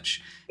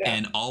much. Yeah.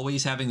 And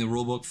always having the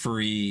rulebook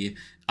free.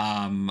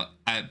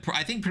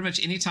 I think pretty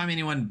much anytime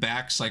anyone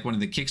backs like one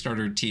of the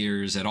Kickstarter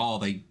tiers at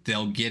all,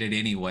 they'll get it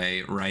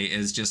anyway, right?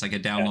 As just like a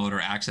download or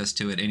access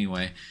to it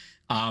anyway.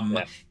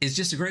 It's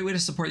just a great way to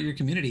support your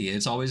community.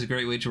 It's always a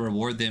great way to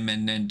reward them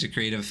and to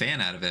create a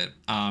fan out of it.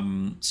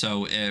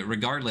 So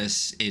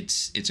regardless,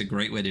 it's a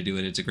great way to do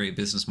it. It's a great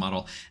business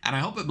model, and I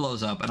hope it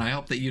blows up. And I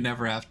hope that you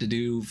never have to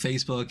do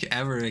Facebook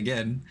ever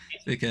again,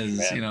 because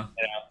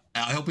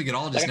I hope we could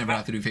all just never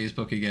have to do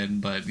Facebook again.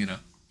 But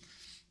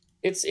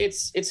it's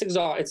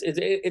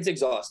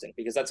exhausting,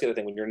 because that's the other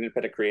thing. When you're an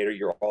independent creator,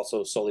 you're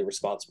also solely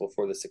responsible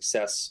for the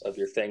success of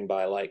your thing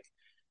by like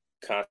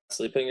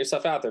constantly putting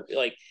yourself out there.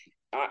 Like,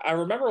 I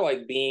remember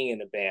like being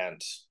in a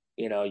band,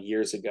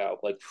 years ago,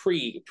 like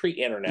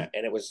pre-internet,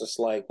 and it was just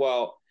like,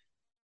 well,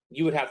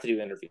 you would have to do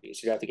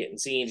interviews, you'd have to get in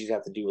scenes, you'd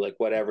have to do like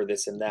whatever,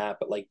 this and that.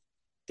 But like,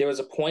 there was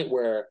a point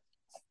where,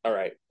 all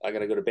right, I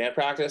gotta go to band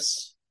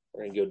practice,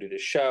 we're gonna go do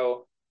this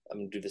show, I'm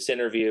gonna do this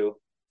interview,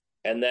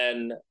 and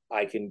then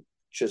I can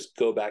just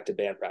go back to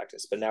band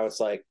practice. But now it's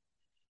like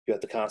you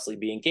have to constantly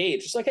be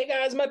engaged. It's like, hey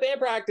guys, my band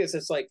practice.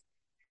 It's like,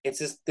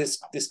 it's this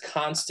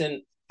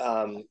constant.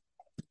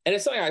 And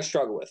it's something I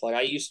struggle with. Like,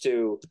 I used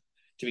to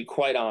be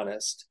quite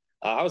honest,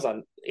 I was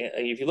on,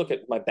 if you look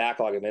at my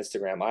backlog of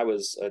Instagram, I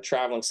was a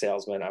traveling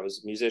salesman, I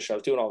was a musician, I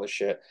was doing all this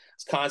shit. I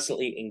was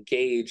constantly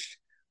engaged,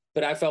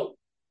 but I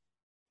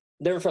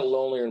never felt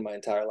lonelier in my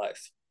entire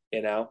life,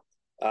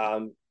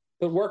 But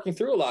working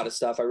through a lot of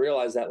stuff, I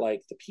realized that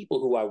like the people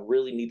who I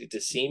really needed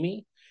to see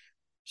me,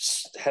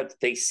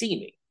 they see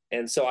me.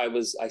 And so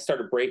I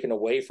started breaking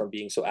away from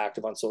being so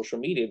active on social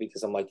media,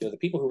 because I'm like, the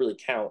people who really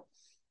count,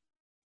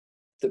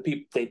 the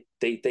people,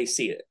 they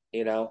see it,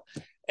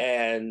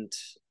 and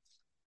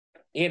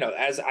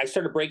as I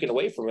started breaking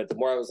away from it, the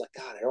more I was like,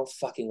 God, I don't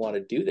fucking want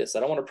to do this.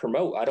 I don't want to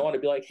promote. I don't want to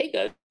be like, hey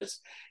guys,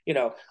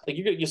 like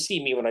you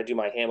see me when I do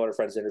my Hambone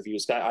Friends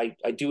interviews. I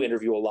do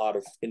interview a lot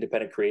of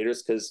independent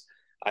creators because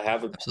I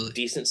have a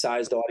decent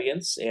sized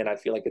audience, and I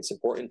feel like it's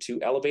important to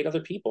elevate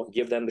other people and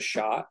give them the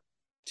shot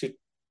to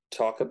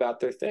talk about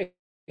their thing.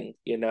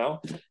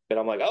 But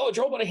I'm like, oh,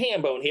 Joe, on a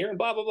Hambone here and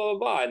blah blah blah blah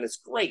blah, and it's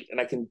great,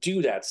 and I can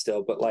do that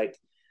still. But like,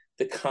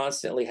 the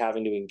constantly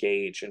having to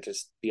engage and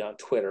just be on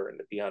Twitter and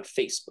to be on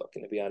Facebook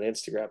and to be on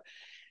Instagram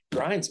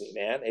grinds me,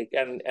 man.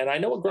 And I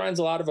know it grinds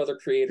a lot of other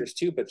creators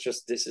too, but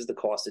just this is the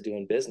cost of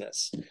doing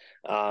business.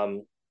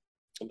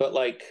 But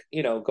like,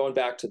 going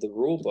back to the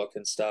rule book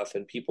and stuff,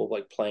 and people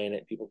like playing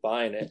it, people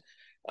buying it,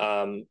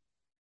 I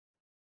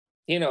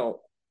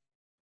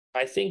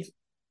think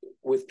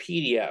with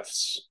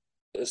PDFs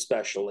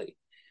especially,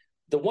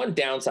 the one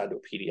downside to a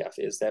PDF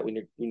is that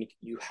when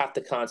you have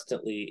to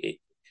constantly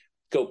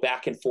go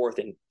back and forth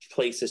in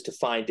places to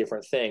find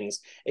different things,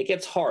 it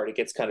gets hard. It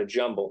gets kind of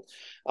jumbled.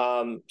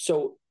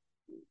 So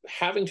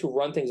having to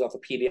run things off a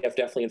PDF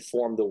definitely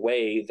informed the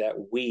way that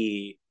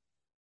we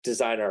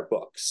design our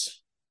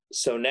books.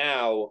 So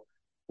now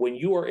when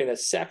you are in a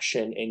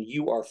section and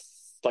you are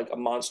like, a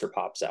monster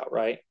pops out,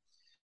 right?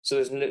 So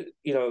there's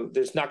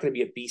not going to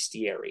be a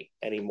bestiary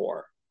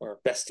anymore. or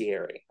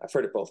bestiary. I've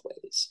heard it both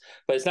ways,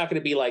 but it's not going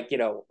to be like,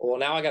 well,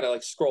 now I got to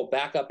like scroll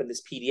back up in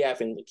this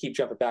PDF and keep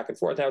jumping back and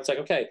forth. Now it's like,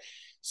 okay,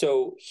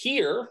 so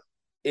here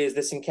is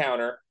this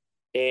encounter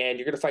and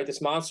you're going to fight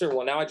this monster.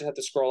 Well, now I just have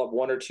to scroll up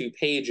 1 or 2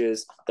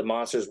 pages. The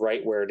monster's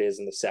right where it is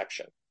in the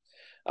section.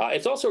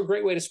 It's also a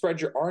great way to spread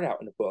your art out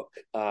in the book,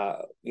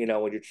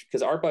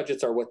 because art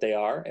budgets are what they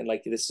are. And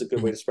like, this is a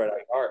good way to spread out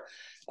your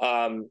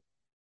art.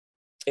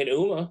 In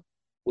Uma,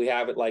 we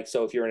have it like,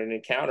 so if you're in an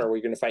encounter where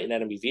you're going to fight an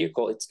enemy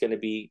vehicle, it's going to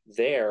be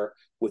there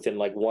within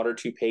like 1 or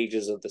 2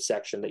 pages of the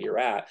section that you're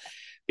at.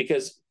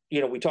 Because,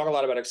 we talk a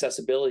lot about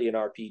accessibility in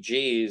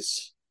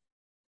RPGs.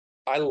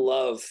 I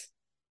love,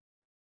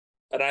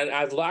 and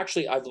I've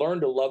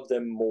learned to love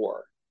them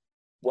more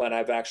when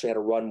I've actually had to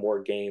run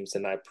more games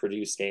and I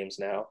produce games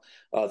now,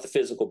 the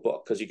physical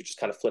book, because you could just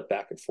kind of flip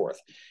back and forth.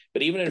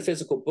 But even in a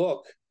physical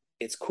book,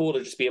 it's cool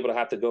to just be able to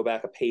have to go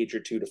back a page or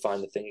 2 to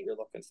find the thing that you're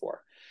looking for.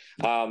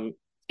 And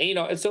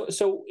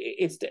so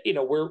it's,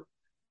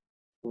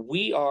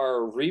 we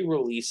are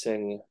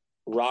re-releasing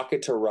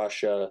Rocket to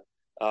Russia,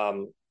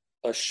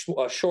 a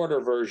shorter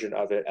version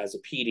of it as a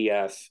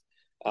PDF,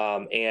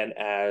 and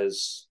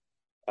as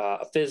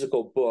a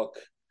physical book,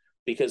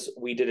 because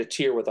we did a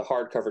tier with a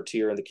hardcover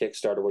tier in the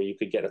Kickstarter where you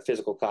could get a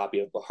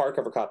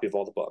hardcover copy of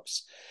all the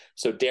books.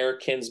 So Derek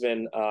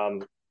Kinsman,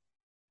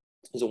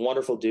 he's a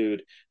wonderful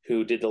dude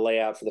who did the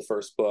layout for the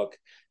first book.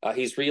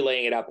 He's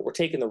relaying it out, but we're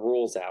taking the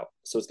rules out.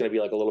 So it's going to be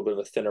like a little bit of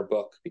a thinner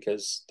book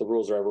because the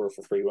rules are everywhere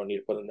for free. We don't need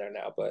to put them there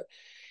now. But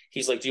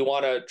he's like, do you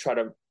want to try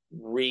to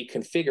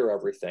reconfigure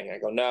everything? I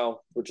go, no,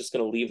 we're just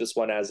going to leave this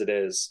one as it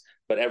is.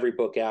 But every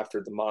book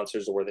after, the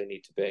monsters are where they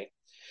need to be.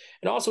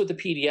 And also with the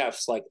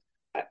PDFs, like,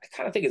 I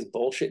kind of think it's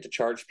bullshit to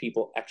charge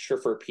people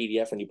extra for a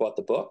PDF when you bought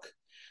the book.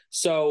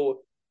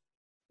 So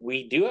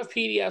we do have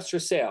PDFs for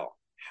sale.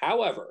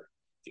 However,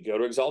 if you go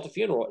to Exalta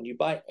Funeral and you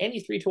buy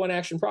any 3-2-1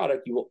 action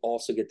product, you will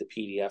also get the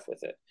PDF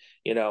with it.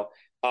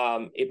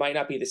 It might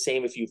not be the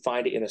same if you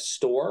find it in a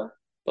store,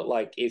 but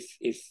like if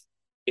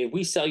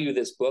we sell you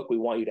this book, we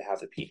want you to have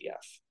the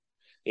PDF.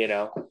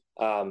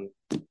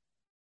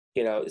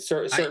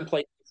 Certain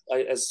places,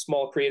 as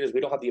small creators, we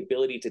don't have the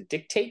ability to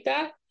dictate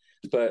that.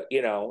 But,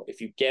 if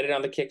you get it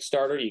on the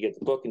Kickstarter, you get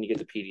the book and you get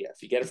the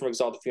PDF. You get it from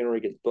Exalta Funeral,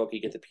 you get the book, you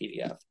get the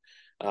PDF.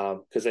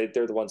 Because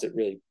they're the ones that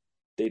really,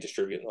 they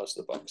distribute most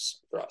of the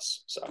books for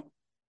us. So,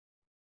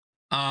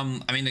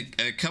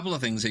 a couple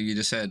of things that you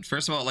just said.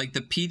 First of all, like the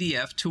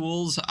PDF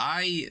tools,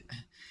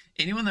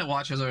 anyone that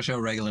watches our show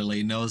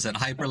regularly knows that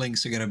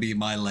hyperlinks are going to be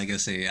my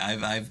legacy.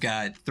 I've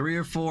got 3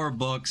 or 4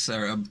 books,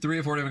 or 3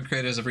 or 4 different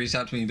creators have reached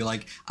out to me and be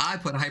like, I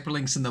put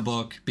hyperlinks in the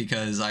book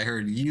because I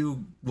heard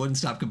you wouldn't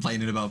stop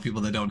complaining about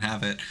people that don't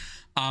have it.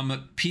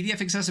 PDF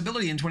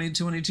accessibility in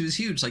 2022 is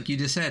huge, like you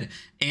just said.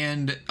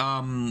 And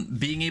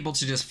being able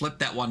to just flip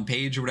that one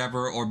page or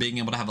whatever, or being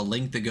able to have a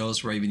link that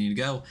goes where you need to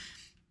go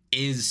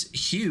is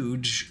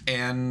huge.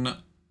 And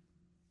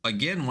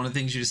again, one of the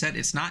things you just said,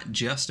 it's not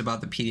just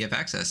about the PDF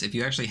access. If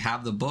you actually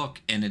have the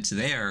book and it's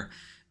there,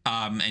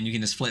 and you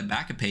can just flip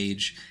back a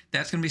page,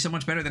 that's going to be so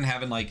much better than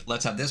having like,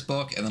 let's have this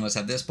book and then let's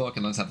have this book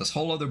and let's have this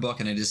whole other book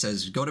and it just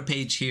says go to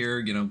page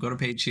here, go to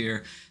page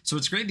here. So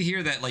it's great to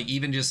hear that, like,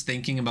 even just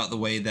thinking about the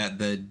way that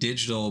the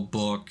digital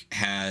book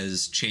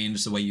has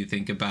changed the way you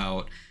think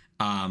about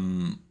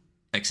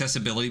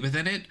accessibility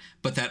within it,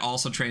 but that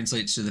also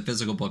translates to the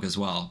physical book as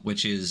well,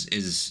 which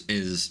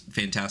is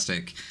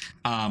fantastic.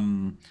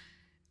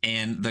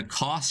 And the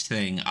cost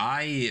thing,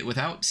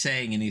 without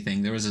saying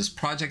anything, there was this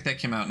project that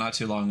came out not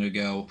too long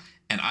ago,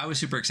 and I was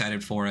super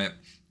excited for it,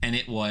 and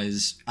it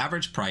was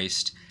average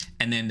priced,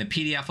 and then the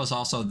PDF was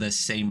also the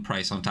same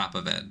price on top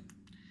of it.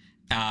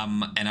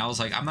 And I was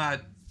like, I'm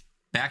not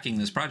backing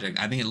this project.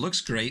 I think it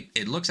looks great.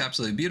 It looks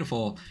absolutely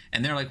beautiful.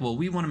 And they're like, well,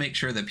 we want to make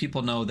sure that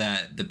people know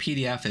that the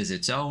PDF is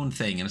its own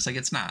thing. And it's like,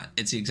 it's not.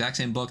 It's the exact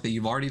same book that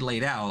you've already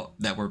laid out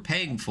that we're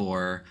paying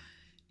for.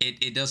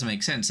 It doesn't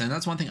make sense. And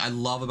that's one thing I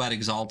love about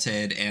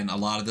Exalted and a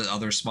lot of the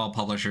other small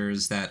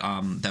publishers that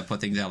put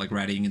things out, like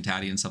Redding and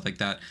Tatty and stuff like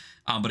that.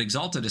 But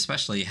Exalted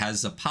especially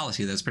has a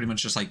policy that's pretty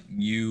much just like,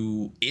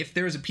 if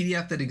there's a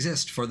PDF that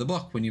exists for the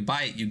book, when you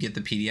buy it, you get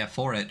the PDF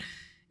for it.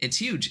 It's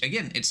huge.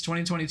 Again, it's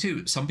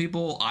 2022. Some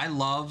people, I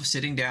love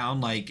sitting down,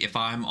 like if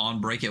I'm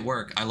on break at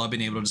work, I love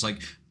being able to just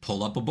like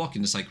pull up a book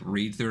and just like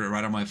read through it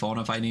right on my phone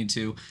if I need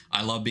to.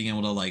 I love being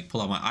able to like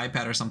pull out my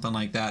iPad or something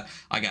like that.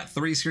 I got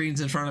 3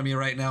 screens in front of me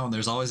right now and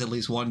there's always at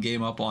least one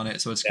game up on it.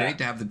 So it's great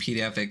to have the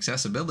PDF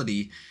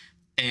accessibility.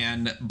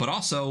 But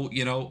also,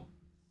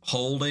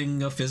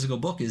 holding a physical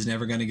book is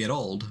never going to get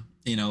old,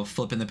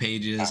 flipping the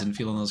pages and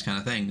feeling those kind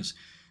of things.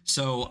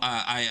 So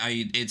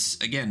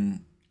it's,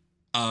 again,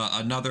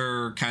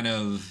 another kind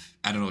of,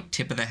 I don't know,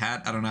 tip of the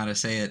hat, I don't know how to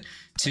say it,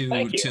 to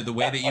the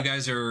way that you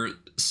guys are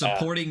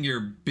supporting your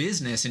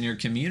business and your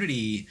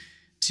community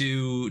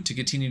to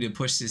continue to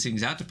push these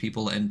things out to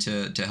people and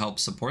to help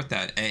support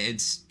that.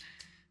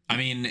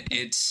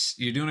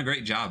 You're doing a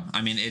great job.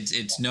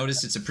 It's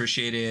noticed, it's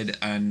appreciated,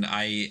 and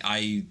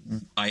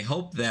I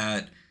hope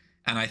that,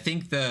 and I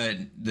think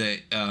the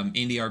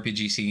indie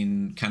RPG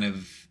scene kind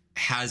of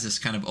has this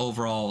kind of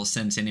overall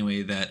sense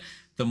anyway that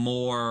the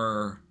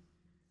more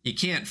you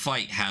can't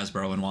fight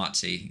Hasbro and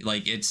WotC.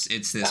 Like it's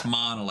this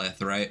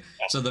monolith, right?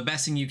 So the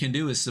best thing you can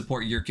do is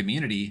support your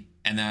community,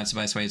 and that's the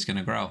best way it's going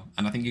to grow.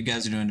 And I think you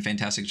guys are doing a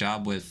fantastic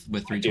job with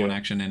 321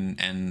 Action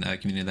and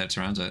community that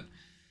surrounds it.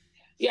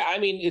 Yeah, I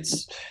mean,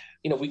 it's,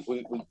 you know, we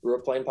grew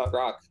up playing punk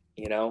rock,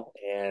 you know,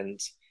 and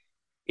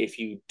if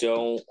you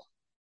don't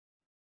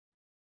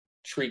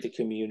treat the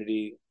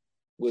community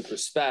with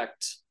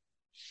respect,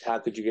 how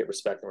could you get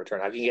respect in return?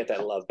 How can you get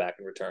that love back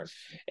in return?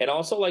 And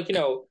also, like, you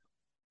know,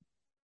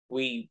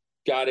 we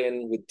got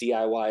in with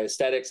DIY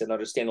aesthetics and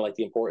understanding like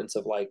the importance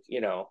of, like, you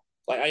know,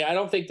 like I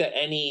don't think that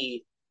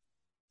any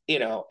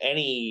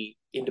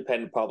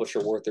independent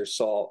publisher worth their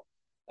salt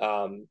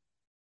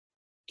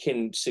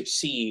can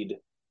succeed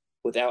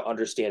without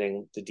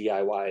understanding the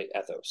DIY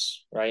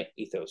ethos, right?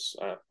 Ethos.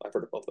 I've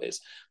heard it both ways,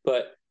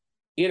 but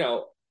you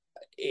know,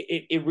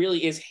 it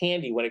really is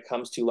handy when it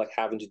comes to like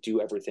having to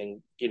do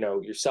everything, you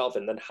know, yourself,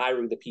 and then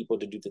hiring the people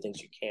to do the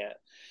things you can't.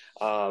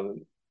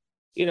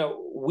 You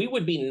know, we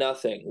would be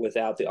nothing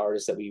without the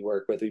artists that we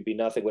work with. We'd be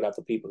nothing without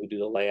the people who do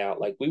the layout.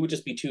 Like, we would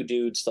just be two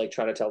dudes like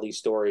trying to tell these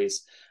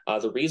stories.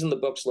 The reason the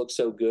books look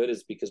so good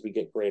is because we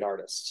get great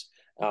artists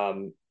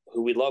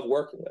who we love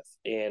working with,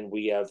 and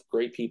we have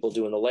great people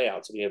doing the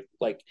layouts. We have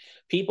like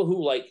people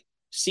who like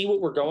see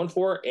what we're going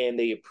for and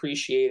they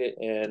appreciate it,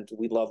 and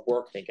we love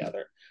working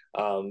together.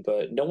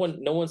 But no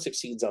one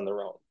succeeds on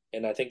their own,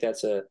 and I think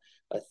that's a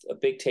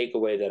big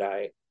takeaway that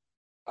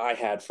I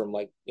had from,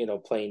 like, you know,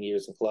 playing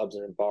years in clubs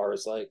and in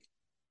bars. Like,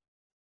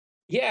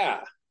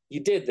 yeah, you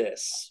did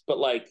this, but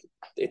like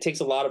it takes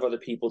a lot of other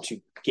people to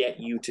get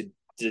you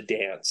to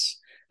dance,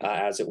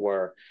 as it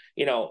were.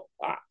 You know,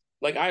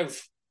 I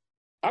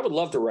would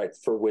love to write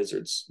for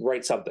Wizards,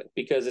 write something,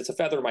 because it's a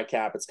feather in my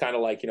cap. It's kind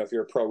of like, you know, if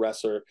you're a pro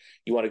wrestler,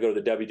 you want to go to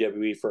the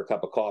WWE for a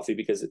cup of coffee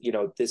because, you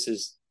know, this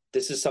is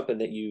something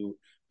that you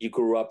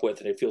grew up with,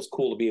 and it feels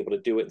cool to be able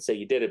to do it and say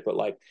you did it. But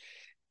like,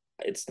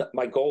 it's not,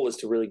 my goal is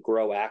to really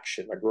grow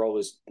action. My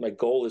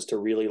goal is to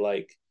really,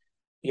 like,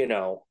 you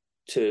know,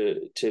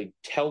 to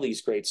tell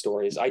these great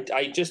stories.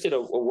 I just did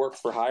a work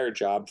for hire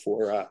job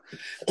for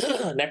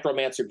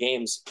Necromancer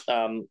Games. I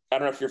don't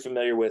know if you're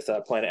familiar with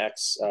Planet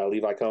X,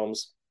 Levi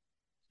Combs.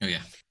 Oh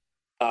yeah.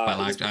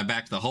 I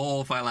backed the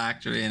whole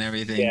phylactery and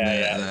everything.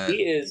 Yeah.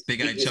 He is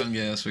Big Eye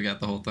Chungus. We got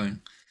the whole thing.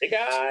 Big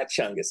Eye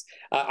Chungus.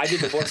 I do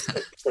the voice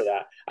for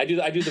that. I do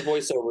the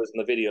voiceovers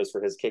and the videos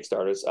for his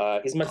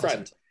Kickstarters. He's my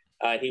friend.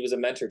 He was a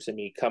mentor to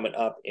me coming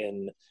up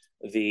in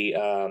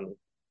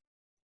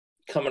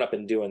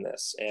doing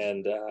this.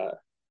 And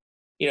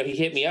you know, he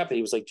hit me up and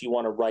he was like, "Do you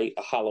want to write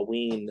a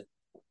Halloween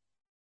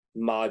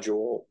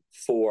module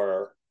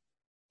for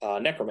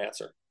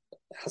Necromancer?"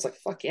 I was like,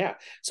 "Fuck yeah!"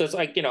 So it's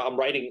like, you know, I'm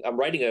writing a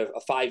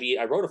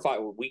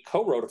 5e. We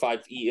co-wrote a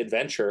 5e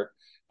adventure,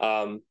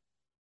 and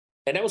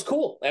that was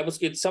cool.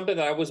 It's something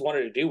that I always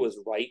wanted to do, was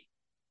write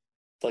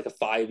like a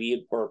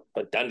 5e or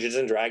a Dungeons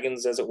and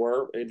Dragons, as it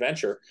were,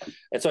 adventure.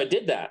 And so I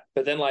did that.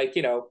 But then, like,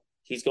 you know,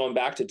 he's going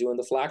back to doing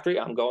the phylactery.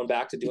 I'm going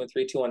back to doing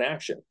 321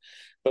 Action.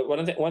 But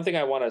one thing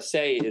I want to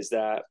say is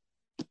that,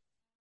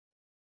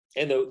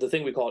 and the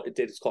thing we call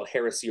it's called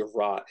Heresy of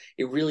Rot.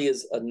 It really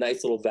is a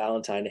nice little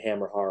Valentine to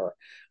Hammer Horror.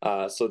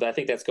 So I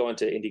think that's going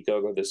to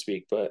Indiegogo this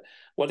week. But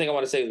one thing I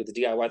want to say with the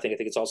DIY thing, I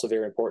think it's also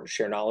very important to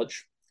share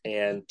knowledge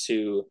and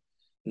to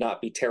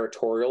not be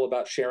territorial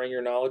about sharing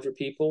your knowledge with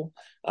people.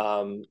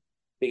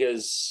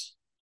 Because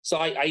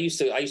I used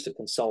to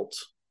consult.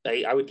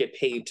 I would get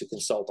paid to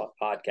consult on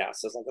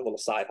podcasts as like a little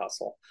side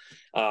hustle.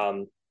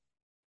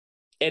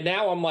 And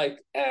now I'm like,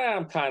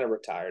 I'm kind of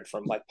retired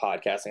from like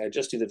podcasting. I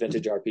just do the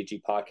Vintage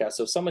RPG podcast.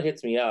 So if someone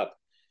hits me up,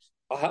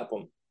 I'll help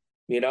them.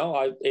 You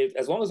know,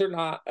 as long as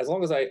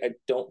I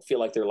don't feel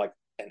like they're like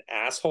an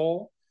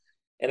asshole,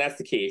 and that's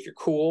the key. If you're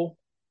cool,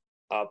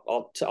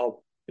 I'll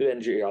talk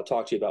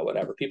to you about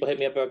whatever. People hit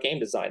me up about game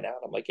design now,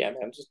 and I'm like, yeah,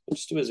 man,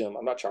 just do a Zoom.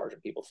 I'm not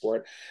charging people for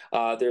it.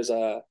 There's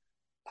a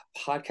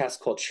podcast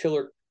called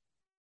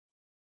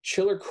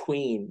Chiller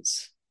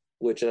Queens,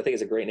 which I think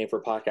is a great name for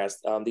a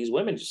podcast. These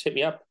women just hit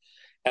me up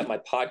at my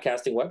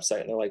podcasting website,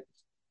 and they're like,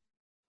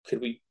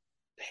 "Could we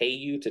pay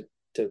you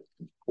to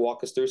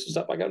walk us through some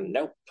stuff?" I go,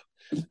 "Nope.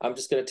 I'm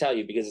just going to tell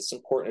you, because it's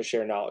important to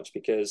share knowledge,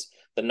 because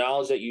the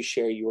knowledge that you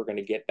share, you are going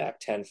to get back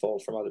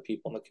tenfold from other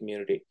people in the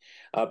community.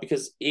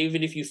 Because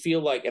even if you feel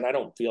like, and I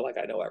don't feel like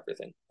I know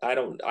everything, I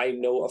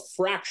know a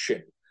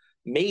fraction,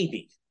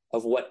 maybe,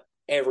 of what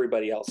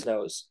everybody else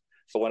knows.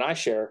 But when I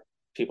share,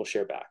 people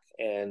share back,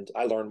 and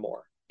I learn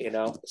more, you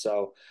know?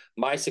 So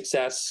my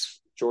success,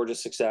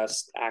 George's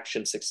success,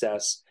 Action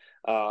success,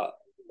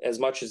 as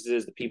much as it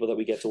is the people that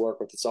we get to work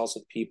with, it's also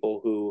the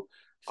people who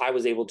I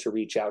was able to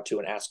reach out to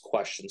and ask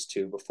questions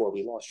to before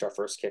we launched our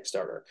first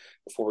Kickstarter,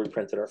 before we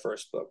printed our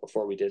first book,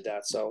 before we did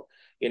that. So,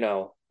 you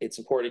know, it's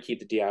important to keep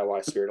the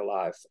DIY spirit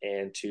alive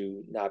and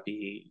to not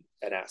be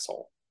an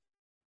asshole.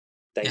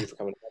 Thank you for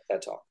coming to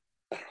that talk.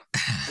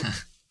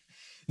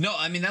 No,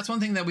 I mean, that's one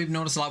thing that we've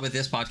noticed a lot with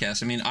this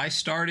podcast. I mean, I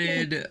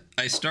started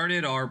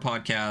our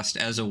podcast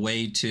as a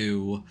way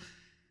to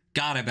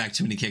God, I back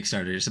too many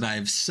Kickstarters, and I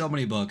have so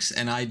many books,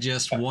 and I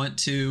just want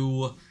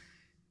to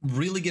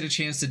really get a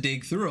chance to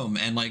dig through them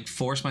and like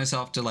force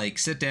myself to like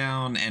sit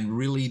down and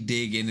really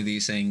dig into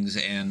these things.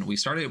 And we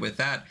started with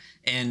that,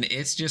 and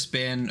it's just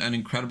been an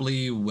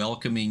incredibly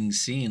welcoming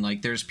scene.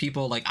 Like there's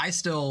people like I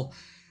still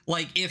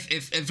like if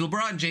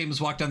LeBron James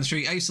walked down the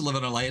street, I used to live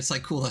in LA, it's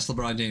like cool, that's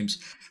LeBron James.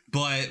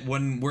 But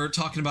when we're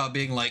talking about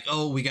being like,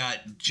 oh, we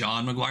got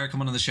John McGuire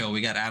coming on the show, we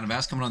got Adam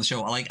Bass coming on the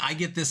show, like I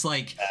get this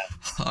like,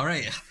 all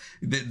right,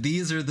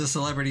 these are the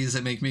celebrities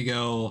that make me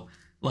go,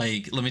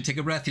 like, let me take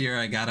a breath here.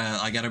 I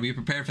gotta be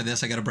prepared for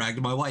this. I gotta brag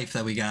to my wife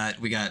that we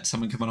got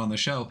someone coming on the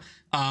show.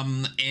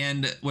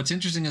 And what's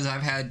interesting is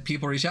I've had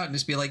people reach out and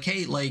just be like,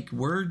 hey, like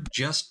we're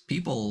just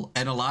people,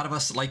 and a lot of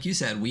us, like you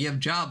said, we have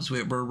jobs.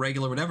 We're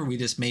regular, whatever. We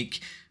just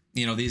make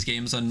these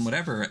games and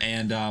whatever.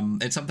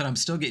 And it's something I'm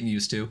still getting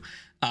used to.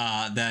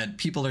 That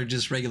people are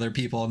just regular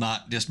people,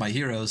 not just my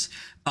heroes.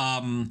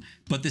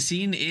 But the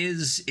scene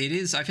is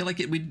I feel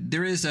like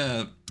there is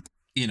a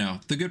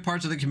the good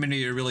parts of the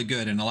community are really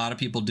good, and a lot of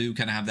people do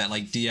kind of have that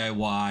like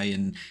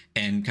DIY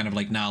and kind of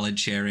like knowledge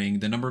sharing.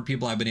 The number of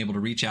people I've been able to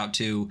reach out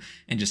to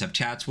and just have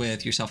chats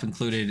with, yourself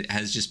included,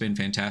 has just been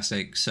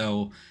fantastic.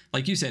 So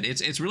like you said,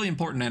 it's really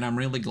important, and I'm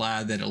really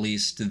glad that at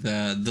least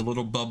the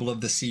little bubble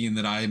of the scene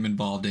that I am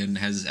involved in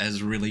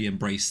has really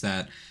embraced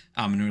that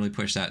and really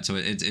pushed that. So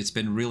it's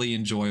been really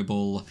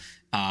enjoyable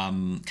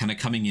kind of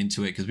coming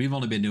into it, because we've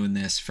only been doing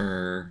this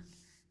for,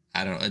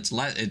 I don't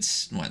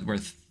know,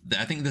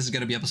 I think this is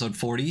going to be episode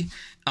 40.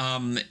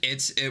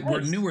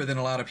 We're newer than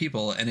a lot of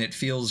people, and it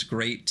feels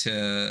great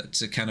to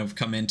kind of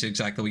come into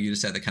exactly what you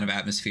just said, the kind of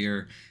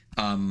atmosphere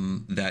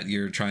that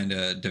you're trying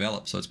to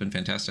develop. So it's been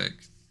fantastic.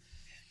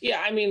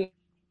 Yeah, I mean,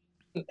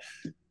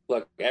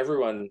 look,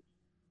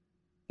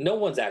 no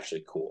one's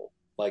actually cool.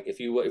 Like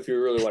if you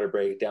really want to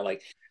break it down,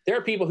 like there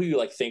are people who you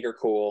like think are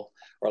cool,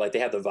 or like they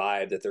have the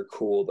vibe that they're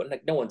cool, but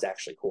like no one's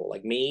actually cool.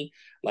 Like me,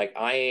 like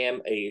I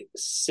am a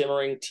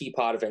simmering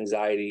teapot of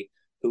anxiety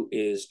who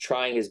is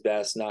trying his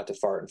best not to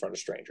fart in front of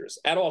strangers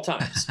at all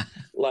times.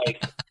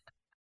 Like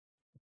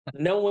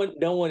no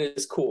one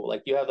is cool.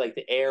 Like you have like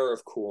the air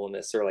of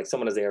coolness, or like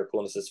someone has the air of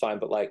coolness is fine,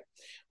 but like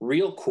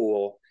real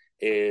cool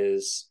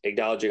is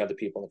acknowledging other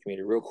people in the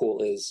community. Real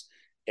cool is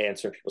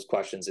answering people's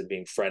questions and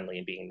being friendly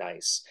and being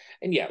nice.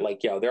 And yeah, like,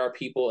 there are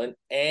people in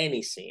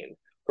any scene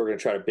who are going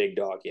to try to big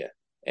dog you,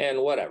 and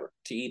whatever,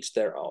 to each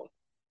their own.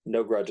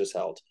 No grudges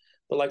held.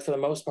 But like for the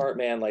most part,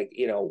 man, like,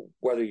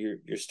 whether you're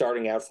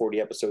starting out 40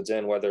 episodes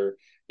in, whether,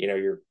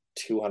 you're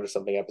 200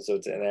 something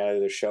episodes in out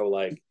of the show,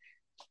 like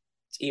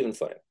it's even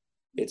footing.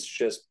 It's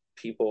just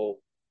people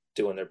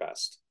doing their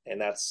best.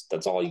 And that's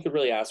all you could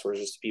really ask for,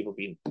 is just people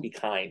be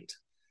kind.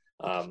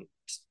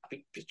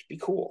 Just be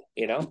cool,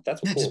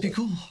 That's what cool just be is.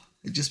 Cool.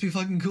 Just be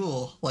fucking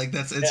cool. Like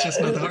it's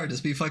just not that hard.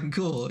 Just be fucking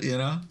cool,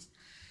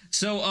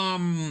 So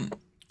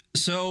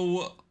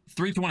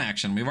 3-2-1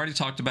 action. We've already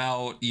talked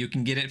about, you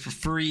can get it for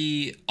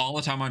free all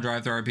the time on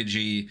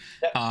DriveThruRPG.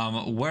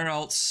 Where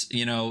else,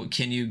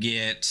 can you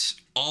get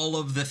all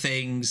of the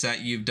things that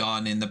you've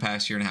done in the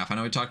past year and a half? I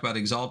know we talked about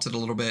Exalted a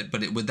little bit,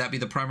 but would that be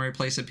the primary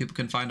place that people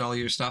can find all of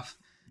your stuff?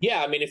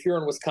 Yeah, I mean, if you're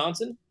in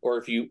Wisconsin, or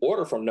if you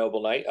order from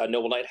Noble Knight,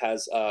 Noble Knight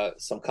has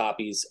some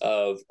copies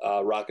of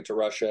Rocket to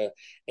Russia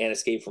and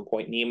Escape from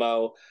Point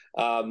Nemo.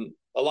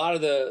 A lot of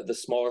the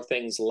smaller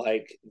things,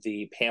 like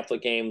the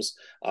pamphlet games,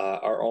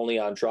 are only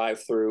on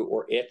DriveThru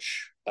or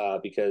Itch,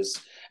 because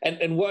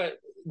what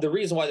the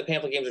reason why the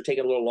pamphlet games are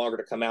taking a little longer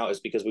to come out is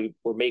because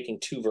we're making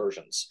 2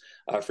 versions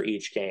for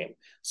each game.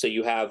 So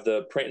you have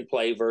the print and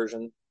play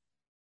version,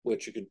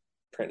 which you could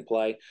print and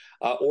play,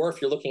 or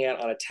if you're looking at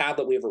on a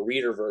tablet, we have a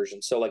reader version.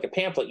 So like a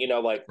pamphlet,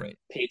 like right.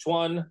 Page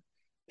 1,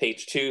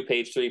 page 2,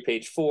 page 3,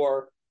 page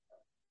 4,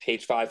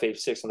 page 5, page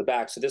 6 on the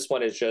back. So this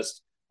one is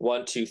just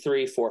 1, 2,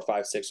 3, 4,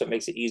 5, 6. So it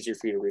makes it easier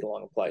for you to read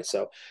along and play.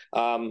 So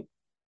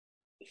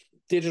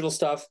digital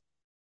stuff,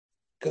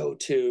 go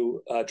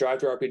to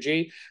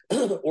DriveThruRPG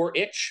or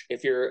Itch.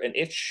 If you're an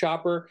Itch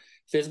shopper.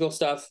 Physical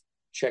stuff,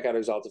 check out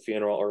Exalted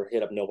Funeral or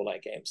hit up Noble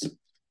Knight Games.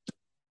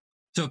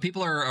 So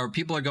people are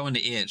going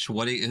to Itch.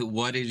 What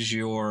is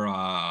your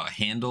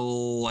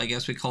handle? I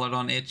guess we call it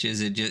on Itch.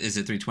 Is it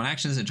 3-2-1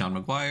 Action? Is it John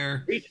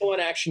McGuire? 3-2-1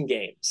 Action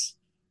Games.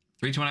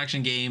 3-2-1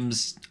 Action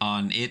Games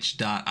on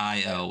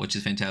itch.io, which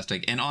is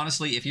fantastic. And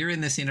honestly, if you're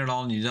in this scene at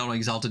all and you don't know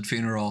Exalted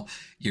Funeral,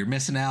 you're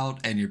missing out,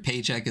 and your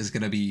paycheck is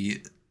going to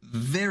be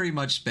very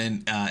much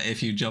spent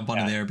if you jump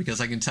onto there,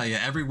 because I can tell you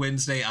every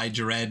Wednesday I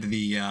dread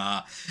the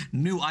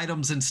new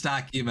items in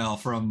stock email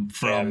from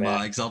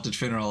Exalted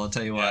Funeral. I'll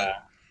tell you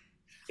what.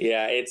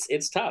 Yeah,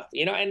 it's tough,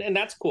 and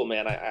that's cool,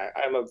 man.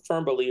 I'm a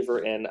firm believer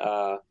in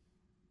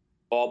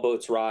all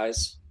boats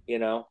rise, and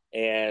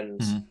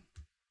mm-hmm.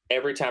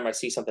 Every time I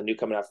see something new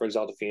coming out for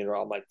Exalted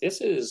Funeral, I'm like, this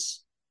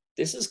is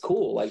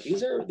cool. Like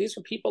these are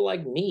people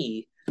like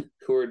me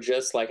who are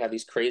just like have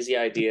these crazy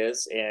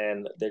ideas,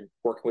 and they're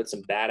working with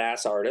some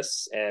badass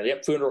artists. And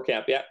Funeral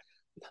Camp,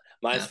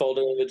 mine's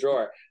folded in the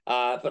drawer.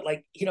 But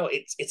like,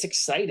 it's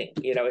exciting.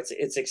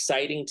 It's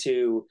exciting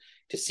to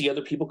see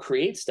other people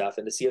create stuff,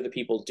 and to see other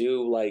people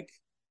do like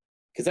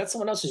because that's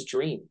someone else's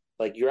dream.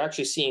 Like you're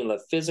actually seeing the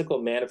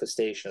physical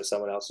manifestation of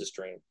someone else's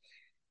dream.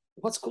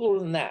 What's cooler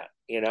than that,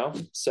 you know?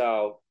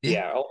 So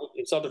yeah,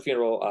 insult the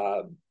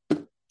funeral.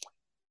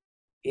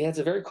 Yeah, it's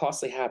a very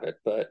costly habit,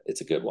 but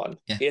it's a good one.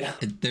 Yeah, you know?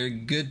 They're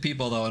good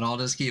people though, and I'll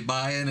just keep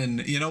buying.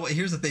 And you know what?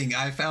 Here's the thing: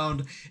 I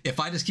found if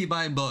I just keep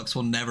buying books,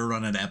 we'll never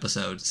run out of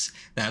episodes.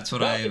 That's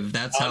what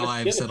That's how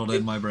I've settled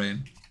in my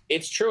brain.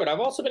 It's true, and I've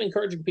also been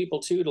encouraging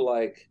people too to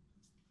like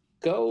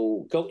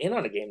go in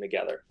on a game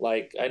together.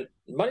 Like,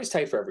 money's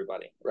tight for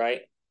everybody,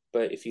 right?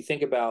 But if you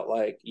think about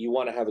like you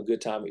want to have a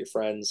good time with your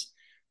friends,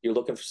 you're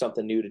looking for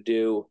something new to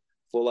do.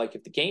 Well, like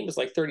if the game is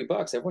like $30,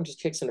 everyone just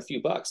kicks in a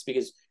few bucks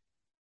because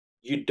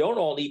you don't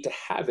all need to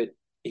have it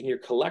in your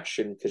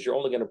collection because you're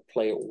only going to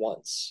play it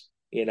once,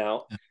 you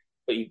know? Yeah.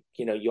 But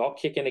you all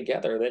kick in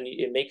together, then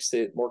it makes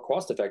it more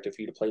cost effective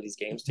for you to play these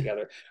games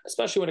together,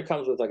 especially when it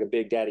comes with like a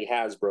big daddy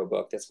Hasbro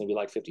book that's going to be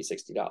like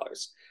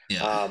 $50-$60.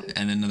 Yeah,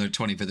 and another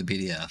 20 for the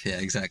PDF. Yeah,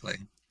 exactly.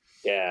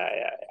 Yeah.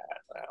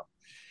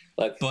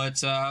 Wow.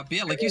 But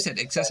yeah, like you said,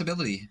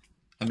 accessibility.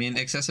 I mean,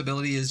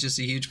 accessibility is just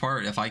a huge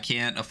part. If I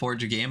can't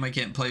afford your game, I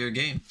can't play your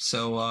game.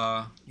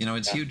 So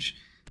it's huge.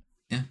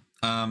 Yeah.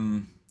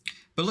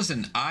 But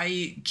listen,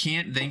 I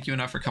can't thank you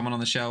enough for coming on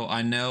the show.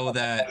 I know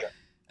that,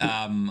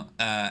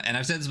 and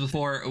I've said this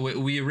before,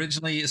 we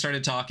originally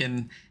started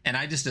talking, and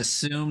I just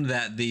assumed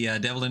that the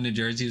Devil in New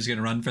Jersey was going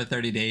to run for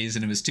 30 days,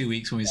 and it was 2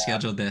 weeks when we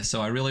scheduled this.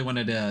 So I really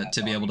wanted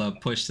to be able to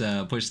push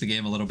the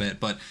game a little bit.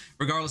 But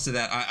regardless of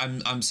that,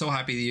 I'm so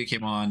happy that you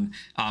came on,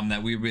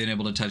 that we've been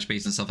able to touch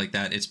base and stuff like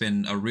that. It's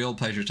been a real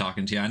pleasure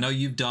talking to you. I know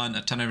you've done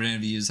a ton of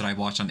interviews that I've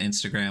watched on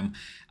Instagram.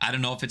 I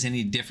don't know if it's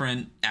any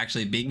different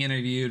actually being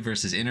interviewed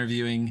versus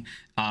interviewing,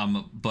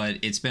 but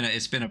it's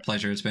been a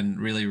pleasure. It's been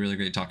really, really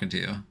great talking to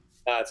you.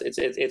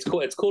 It's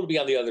cool. It's cool to be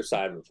on the other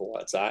side of it for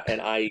once. I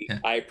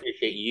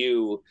appreciate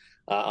you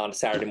on a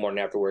Saturday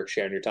morning after work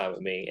sharing your time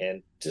with me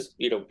and just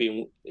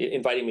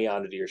inviting me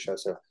on to do your show.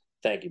 So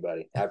thank you,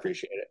 buddy. I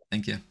appreciate it.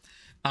 Thank you.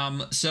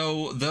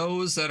 So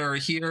those that are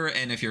here,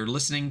 and if you're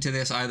listening to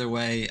this either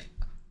way,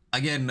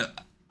 again,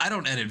 I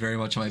don't edit very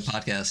much on my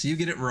podcast. You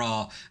get it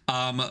raw.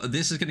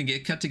 This is going to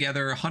get cut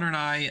together. Hunter and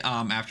I,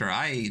 after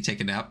I take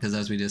a nap, because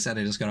as we just said,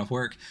 I just got off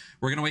work,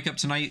 we're going to wake up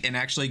tonight and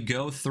actually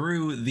go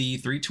through the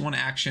 3-2-1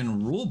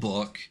 action rule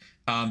book,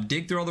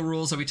 dig through all the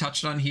rules that we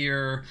touched on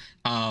here,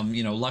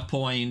 luck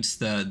points,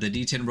 the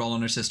D10 roll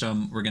owner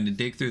system. We're going to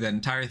dig through that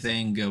entire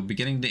thing, go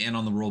beginning to end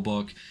on the rule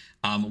book,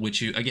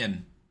 which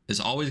again, is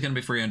always going to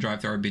be free on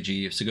Drive Through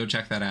RPG. So go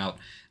check that out.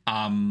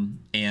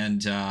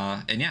 And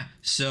yeah,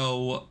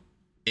 so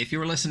if you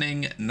were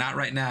listening, not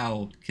right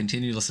now,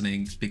 continue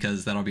listening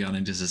because that'll be on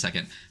in just a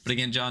second. But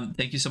again, John,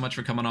 thank you so much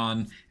for coming on,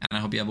 and I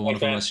hope you have a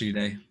wonderful rest of your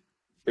day.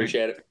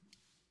 Appreciate it.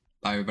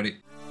 Bye, everybody.